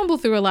you're gonna fumble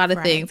through a lot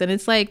of things, and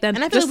it's like that.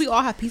 And I feel like we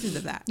all have pieces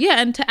of that.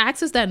 Yeah, and to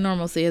access that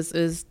normalcy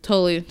is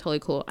totally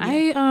cool.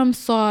 Yeah. I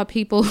saw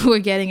people who were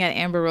getting at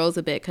Amber Rose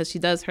a bit because she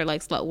does her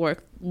like slut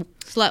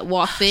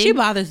walk thing. She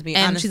bothers me,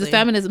 and honestly. She's a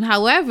feminism.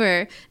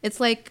 However, it's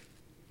like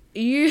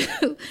you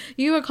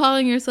are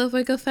calling yourself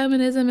like a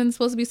feminism and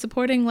supposed to be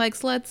supporting like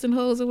sluts and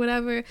hoes or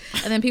whatever,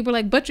 and then people are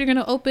like, but you're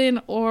gonna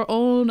open or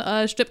own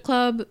a strip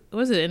club. What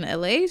was it in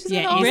LA?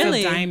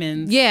 Really?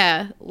 Diamonds.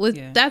 Yeah,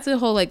 that's a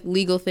whole like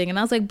legal thing. And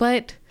I was like,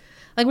 but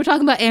like we're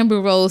talking about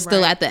Amber Rose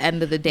still at the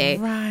end of the day.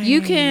 Right.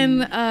 You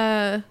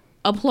can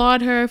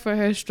applaud her for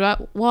her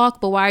strut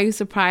walk, but why are you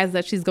surprised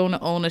that she's going to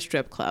own a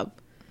strip club?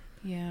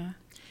 Yeah.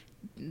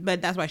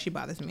 But that's why she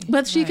bothers me.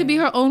 But she could be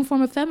her own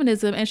form of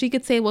feminism, and she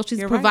could say, well,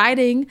 she's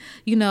providing,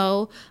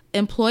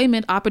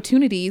 employment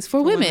opportunities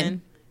for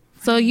women.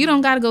 So you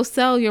don't got to go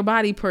sell your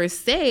body per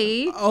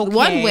se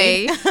one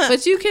way,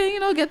 but you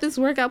can, get this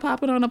workout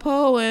popping on a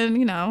pole and,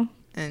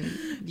 And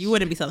you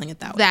wouldn't be selling it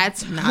that way.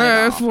 That's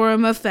her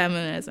form of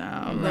feminism.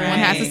 Right. One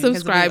has to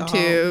subscribe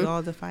to. We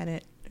all define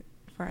it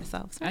for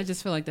ourselves. I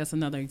just feel like that's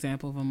another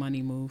example of a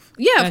money move.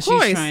 Yeah, of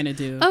course. She's trying to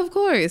do. Of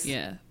course.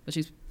 Yeah, but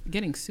she's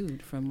getting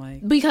sued from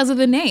like because of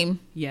the name.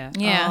 Yeah.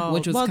 Oh,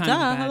 which was kind of a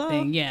bad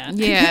thing. Yeah.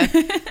 Yeah.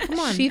 Come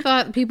on. She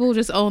thought people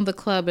just owned the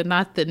club and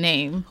not the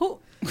name.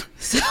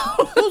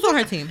 Who's on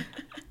her team?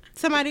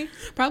 Somebody?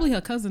 Probably her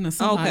cousin or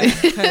somebody.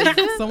 Okay.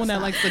 Someone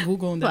that likes to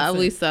Google and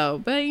probably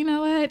so. But you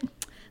know what?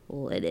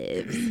 What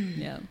is?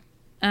 Yeah.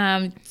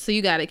 So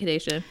you got it,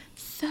 Kadesha.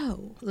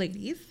 So,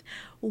 ladies,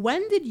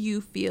 when did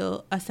you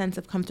feel a sense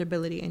of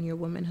comfortability in your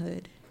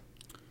womanhood?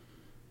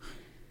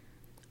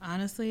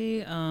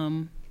 Honestly,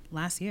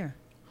 last year.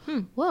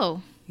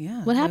 Whoa.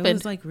 Yeah. What happened? It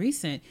was like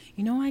recent.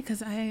 You know why?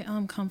 Because I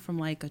come from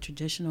like a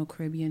traditional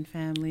Caribbean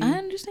family. I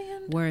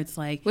understand. Where it's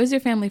like. Where's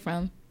your family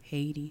from?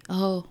 Haiti.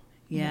 Oh.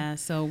 Yeah.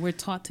 So we're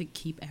taught to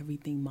keep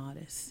everything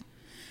modest.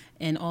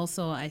 And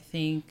also I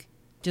think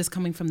just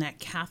coming from that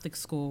Catholic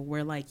school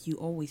where like you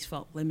always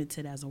felt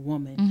limited as a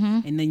woman. Mm-hmm.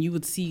 And then you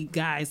would see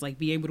guys like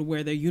be able to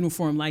wear their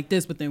uniform like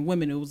this, but then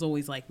women, it was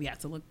always like we have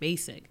to look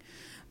basic.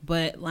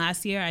 But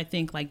last year, I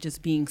think like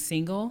just being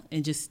single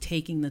and just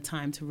taking the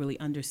time to really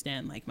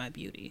understand like my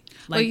beauty.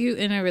 Like, were you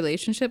in a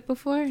relationship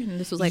before? And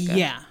this was like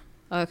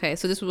okay,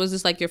 so this was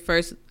just like your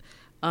first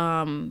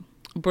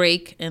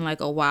break in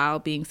like a while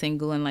being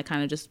single and like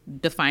kind of just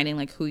defining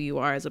like who you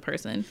are as a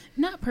person.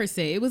 Not per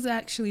se. It was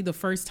actually the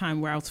first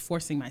time where I was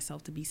forcing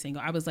myself to be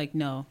single. I was like,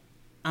 no,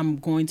 I'm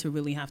going to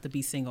really have to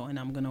be single, and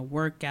I'm going to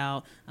work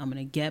out. I'm going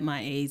to get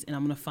my A's, and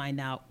I'm going to find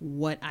out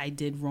what I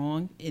did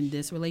wrong in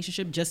this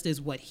relationship, just as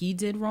what he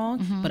did wrong.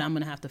 Mm-hmm. But I'm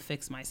going to have to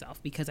fix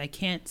myself because I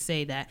can't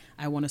say that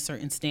I want a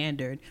certain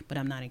standard, but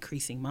I'm not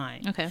increasing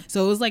mine. Okay.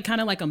 So it was like kind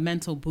of like a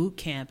mental boot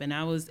camp, and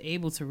I was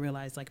able to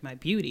realize like my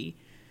beauty.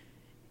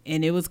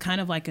 And it was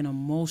kind of like an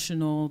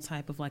emotional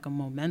type of like a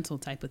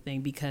momental type of thing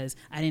because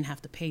I didn't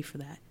have to pay for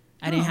that.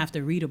 I didn't have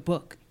to read a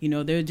book.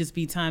 There would just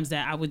be times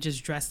that I would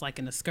just dress like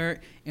in a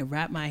skirt and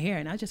wrap my hair,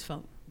 and I just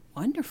felt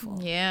wonderful.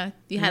 Yeah.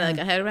 You had like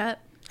a head wrap?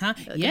 Huh?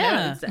 Like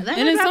yeah. That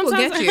head wrap will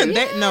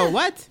get you. No,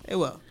 what? It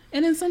will.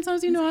 And then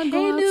sometimes, I'd go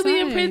outside.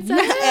 Nubian princess.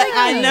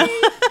 I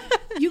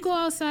know. You go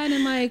outside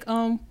and like,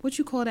 what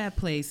you call that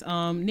place?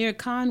 Near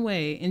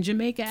Conway in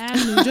Jamaica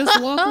Avenue. Just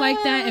walk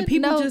like that, and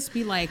people just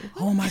be like,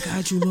 oh my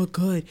God, you look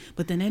good.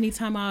 But then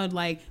anytime I would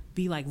like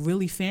be like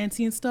really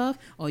fancy and stuff,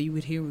 all you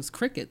would hear was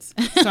crickets.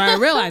 So I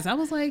realized, I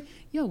was like,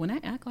 yo, when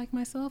I act like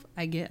myself,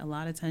 I get a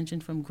lot of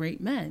attention from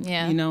great men.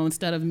 Yeah.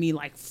 Instead of me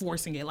like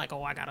forcing it like,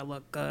 oh, I gotta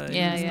look good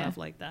and stuff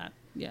like that.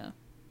 Yeah.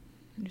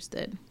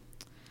 Understood.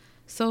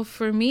 So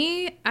for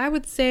me, I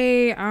would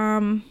say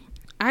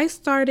I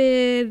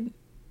started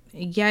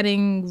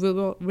getting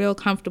real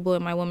comfortable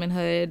in my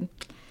womanhood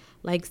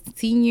like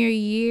senior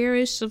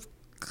year-ish of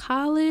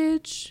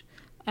college.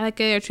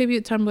 Like I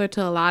attribute Tumblr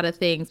to a lot of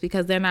things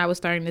because then I was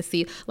starting to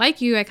see,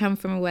 like you, I come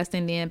from a West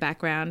Indian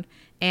background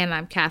and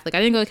I'm Catholic. I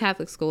didn't go to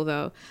Catholic school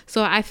though.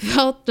 So I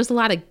felt just a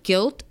lot of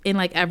guilt in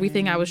like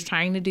everything I was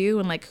trying to do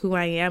and like who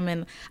I am.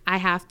 And I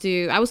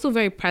was still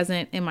very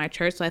present in my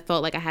church. So I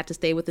felt like I had to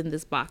stay within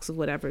this box of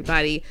what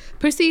everybody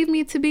perceived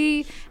me to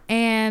be.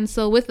 And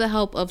so with the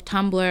help of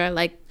Tumblr,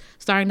 like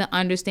starting to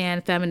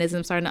understand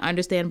feminism, starting to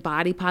understand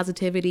body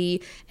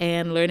positivity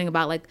and learning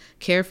about like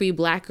carefree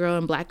Black girl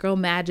and Black girl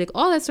magic,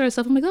 all that sort of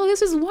stuff. I'm like, oh,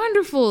 this is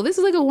wonderful. This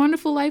is like a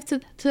wonderful life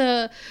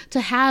to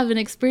have and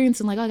experience.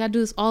 And like, oh, I gotta do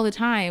this all the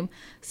time.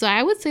 So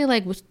I would say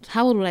like,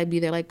 how old would I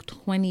be there? Like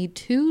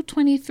 22,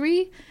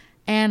 23.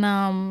 And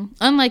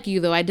unlike you,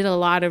 though, I did a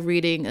lot of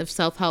reading of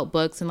self-help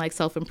books and like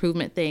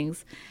self-improvement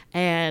things.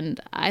 And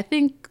I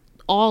think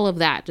all of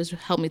that just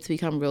helped me to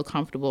become real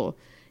comfortable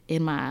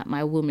in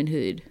my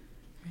womanhood.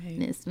 Right.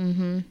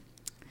 Mm-hmm.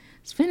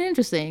 It's been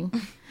interesting.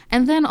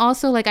 And then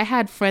also, like, I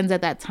had friends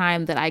at that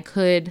time that I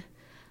could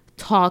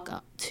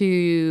talk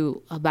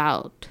to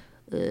about,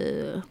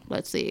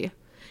 let's see,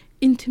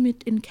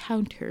 intimate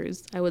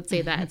encounters. I would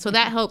say that. So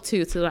that helped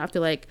too. So after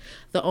like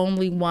the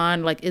only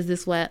one, like, is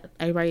this what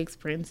everybody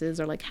experiences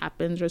or like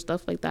happens or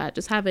stuff like that?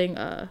 Just having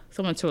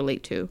someone to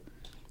relate to.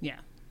 Yeah,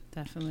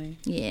 definitely.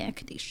 Yeah,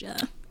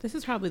 Kadisha. This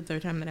is probably the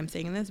third time that I'm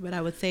saying this, but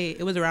I would say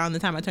it was around the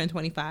time I turned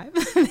 25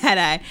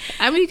 that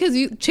I mean, because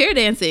you chair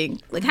dancing.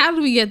 Like, how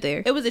did we get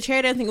there? It was the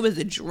chair dancing. It was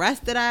the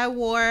dress that I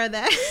wore.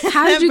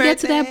 How did you get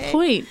to that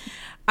point?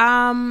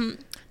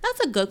 That's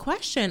a good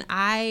question.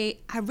 I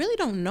really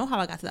don't know how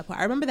I got to that point.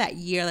 I remember that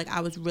year, like, I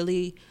was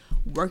really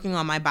working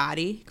on my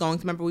body.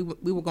 Remember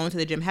we were going to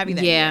the gym heavy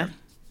that year.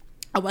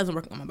 I wasn't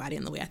working on my body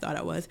in the way I thought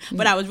I was,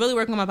 but I was really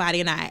working on my body,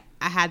 and I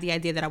had the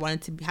idea that I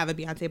wanted to have a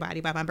Beyonce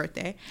body by my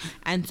birthday,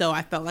 and so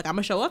I felt like I'm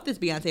gonna show off this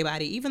Beyonce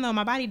body, even though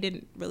my body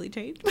didn't really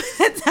change by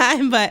that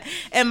time. But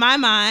in my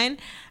mind,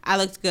 I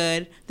looked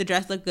good, the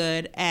dress looked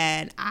good,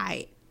 and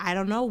I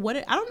don't know what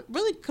I don't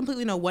really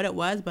completely know what it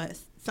was, but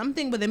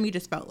something within me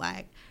just felt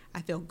like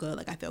I feel good.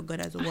 Like, I feel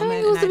good as a woman.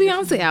 It was the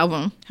Beyonce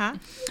album. Huh?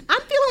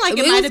 I'm feeling like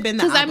it might have been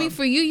the album. Because, I mean,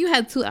 for you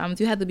had two albums.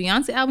 You had the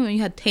Beyonce album and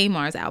you had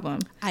Tamar's album.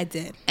 I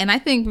did. And I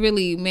think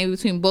really maybe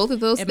between both of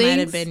those things. It might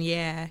have been,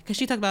 yeah. Because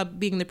she talked about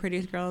being the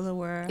prettiest girl in the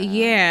world.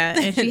 Yeah.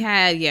 And she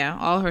had,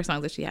 all her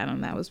songs that she had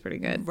on that was pretty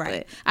good.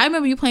 Right. But I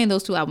remember you playing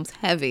those two albums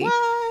heavy.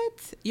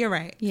 What? You're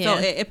right. Yeah.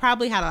 So it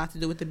probably had a lot to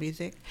do with the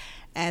music.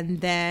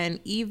 And then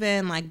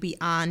even, like,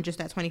 beyond just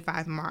that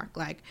 25 mark,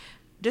 like,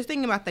 just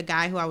thinking about the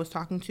guy who I was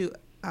talking to,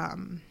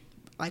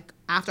 like,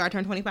 after I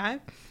turned 25,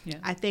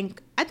 I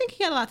think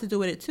he had a lot to do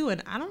with it too.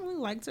 And I don't really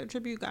like to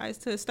attribute guys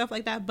to stuff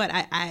like that, but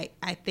I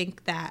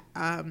think that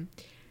I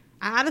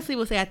honestly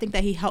will say I think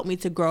that he helped me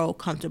to grow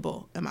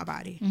comfortable in my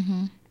body,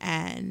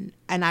 and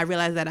I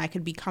realized that I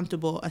could be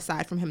comfortable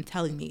aside from him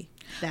telling me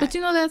that. But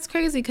that's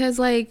crazy because,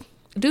 like,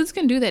 dudes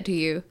can do that to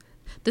you,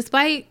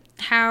 despite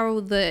how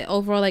the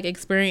overall, like,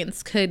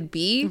 experience could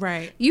be.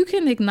 Right. You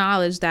can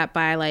acknowledge that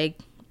by, like,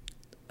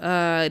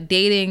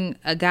 dating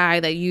a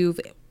guy that you've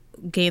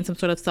gain some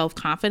sort of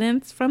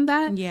self-confidence from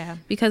that. Yeah.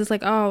 Because it's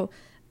like, oh,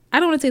 I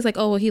don't want to say it's like,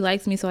 oh, well, he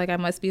likes me, so like I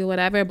must be or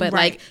whatever. But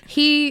like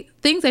he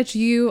things that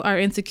you are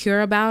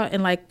insecure about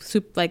and like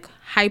like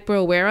hyper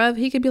aware of,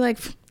 he could be like,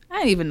 I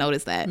didn't even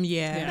notice that.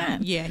 Yeah.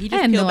 He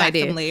just peeled back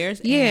some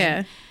layers.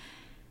 Yeah.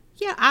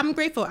 Yeah, I'm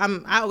grateful.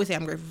 I always say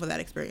I'm grateful for that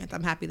experience.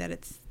 I'm happy that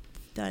it's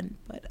done.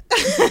 But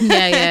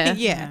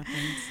yeah.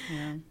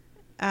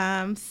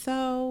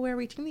 So we're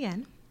reaching the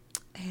end,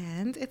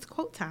 and it's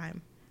quote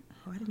time.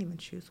 Oh, I didn't even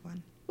choose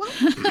one. Well,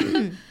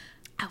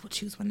 I will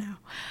choose one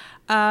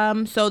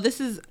now. So this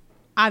is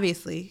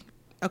obviously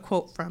a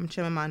quote from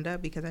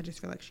Chimamanda because I just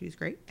feel like she's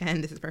great,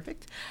 and this is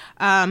perfect.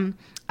 I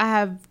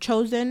have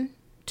chosen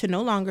to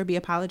no longer be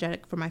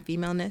apologetic for my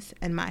femaleness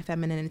and my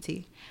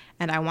femininity,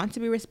 and I want to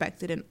be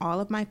respected in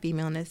all of my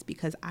femaleness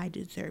because I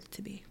deserve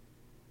to be.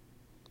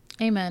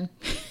 Amen.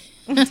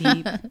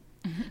 Deep.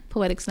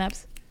 Poetic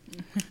snaps.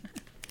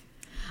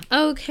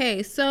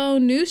 Okay, so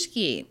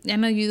Nushki, I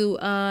know you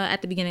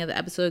at the beginning of the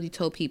episode you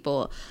told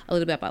people a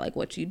little bit about like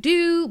what you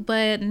do,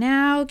 but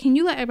now can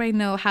you let everybody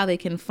know how they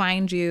can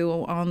find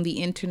you on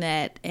the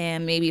internet,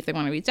 and maybe if they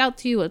want to reach out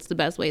to you, what's the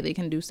best way they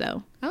can do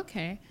so?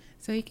 Okay,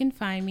 so you can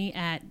find me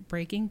at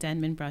Breaking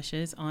Denman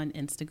Brushes on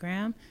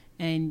Instagram,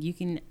 and you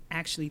can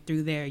actually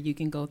through there you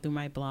can go through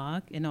my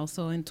blog, and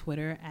also in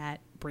Twitter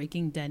at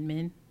Breaking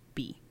Denman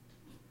B.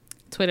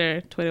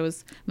 Twitter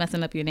was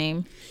messing up your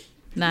name.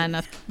 Not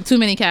enough. Too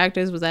many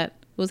characters. Was that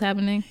what was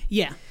happening?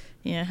 Yeah.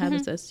 Yeah, Heather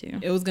says too.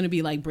 It was going to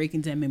be like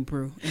Breaking Denman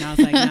Brew. And I was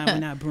like, nah, we're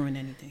not brewing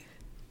anything.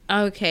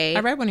 Okay. I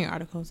read one of your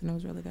articles and it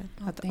was really good.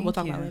 We'll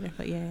talk about it later,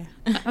 but yeah.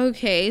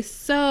 Okay,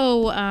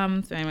 so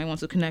if anyone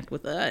wants to connect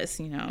with us,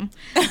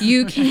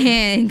 you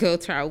can go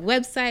to our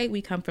website,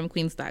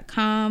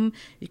 wecomefromqueens.com.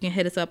 You can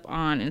hit us up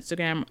on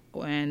Instagram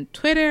and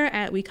Twitter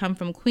at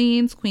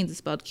wecomefromqueens. Queens is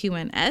spelled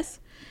QNS.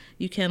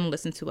 You can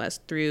listen to us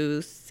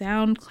through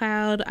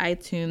SoundCloud,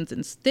 iTunes,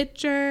 and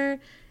Stitcher.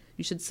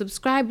 You should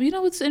subscribe. You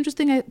know what's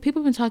interesting?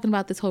 People have been talking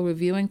about this whole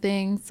reviewing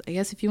things. I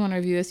guess if you want to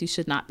review us, you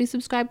should not be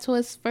subscribed to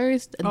us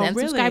first and then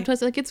subscribe to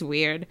us. Like, it's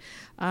weird.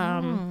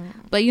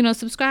 But,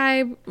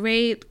 subscribe,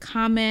 rate,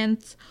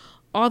 comment,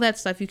 all that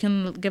stuff. You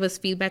can give us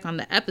feedback on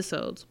the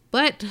episodes.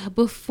 But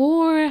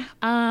before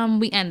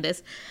we end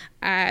this,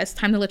 it's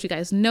time to let you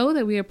guys know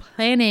that we are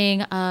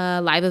planning a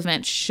live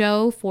event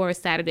show for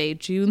Saturday,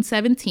 June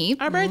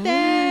 17th. Our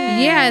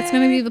birthday! Yeah, it's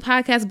going to be the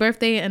podcast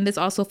birthday, and this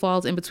also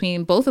falls in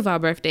between both of our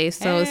birthdays,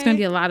 so it's going to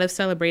be a lot of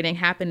celebrating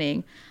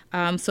happening.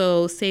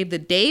 So save the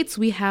dates.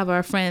 We have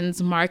our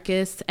friends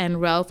Marcus and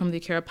Rel from the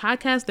Akira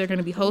podcast. They're going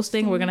to be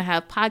hosting. We're going to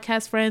have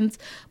podcast friends,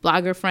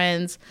 blogger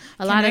friends.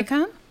 Can I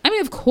come? I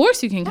mean, of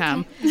course you can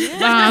come.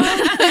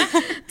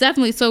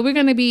 Definitely. So we're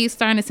going to be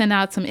starting to send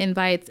out some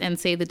invites and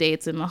save the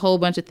dates and a whole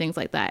bunch of things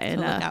like that.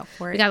 And look out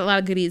for it. We got a lot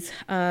of goodies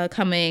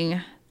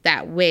coming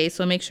that way.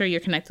 So make sure you're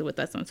connected with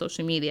us on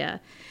social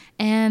media.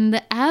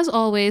 And as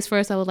always,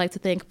 first I would like to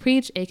thank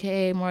Preach,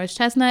 aka Morris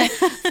Chestnut,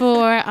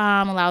 for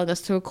allowing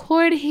us to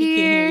record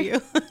here. He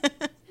can't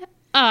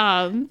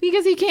hear you.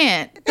 Because he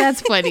can't.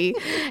 That's funny.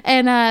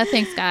 And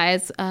thanks,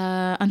 guys.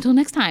 Until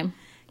next time.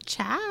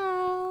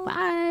 Ciao.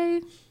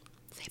 Bye.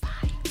 Say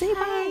bye. Say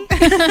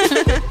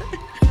bye.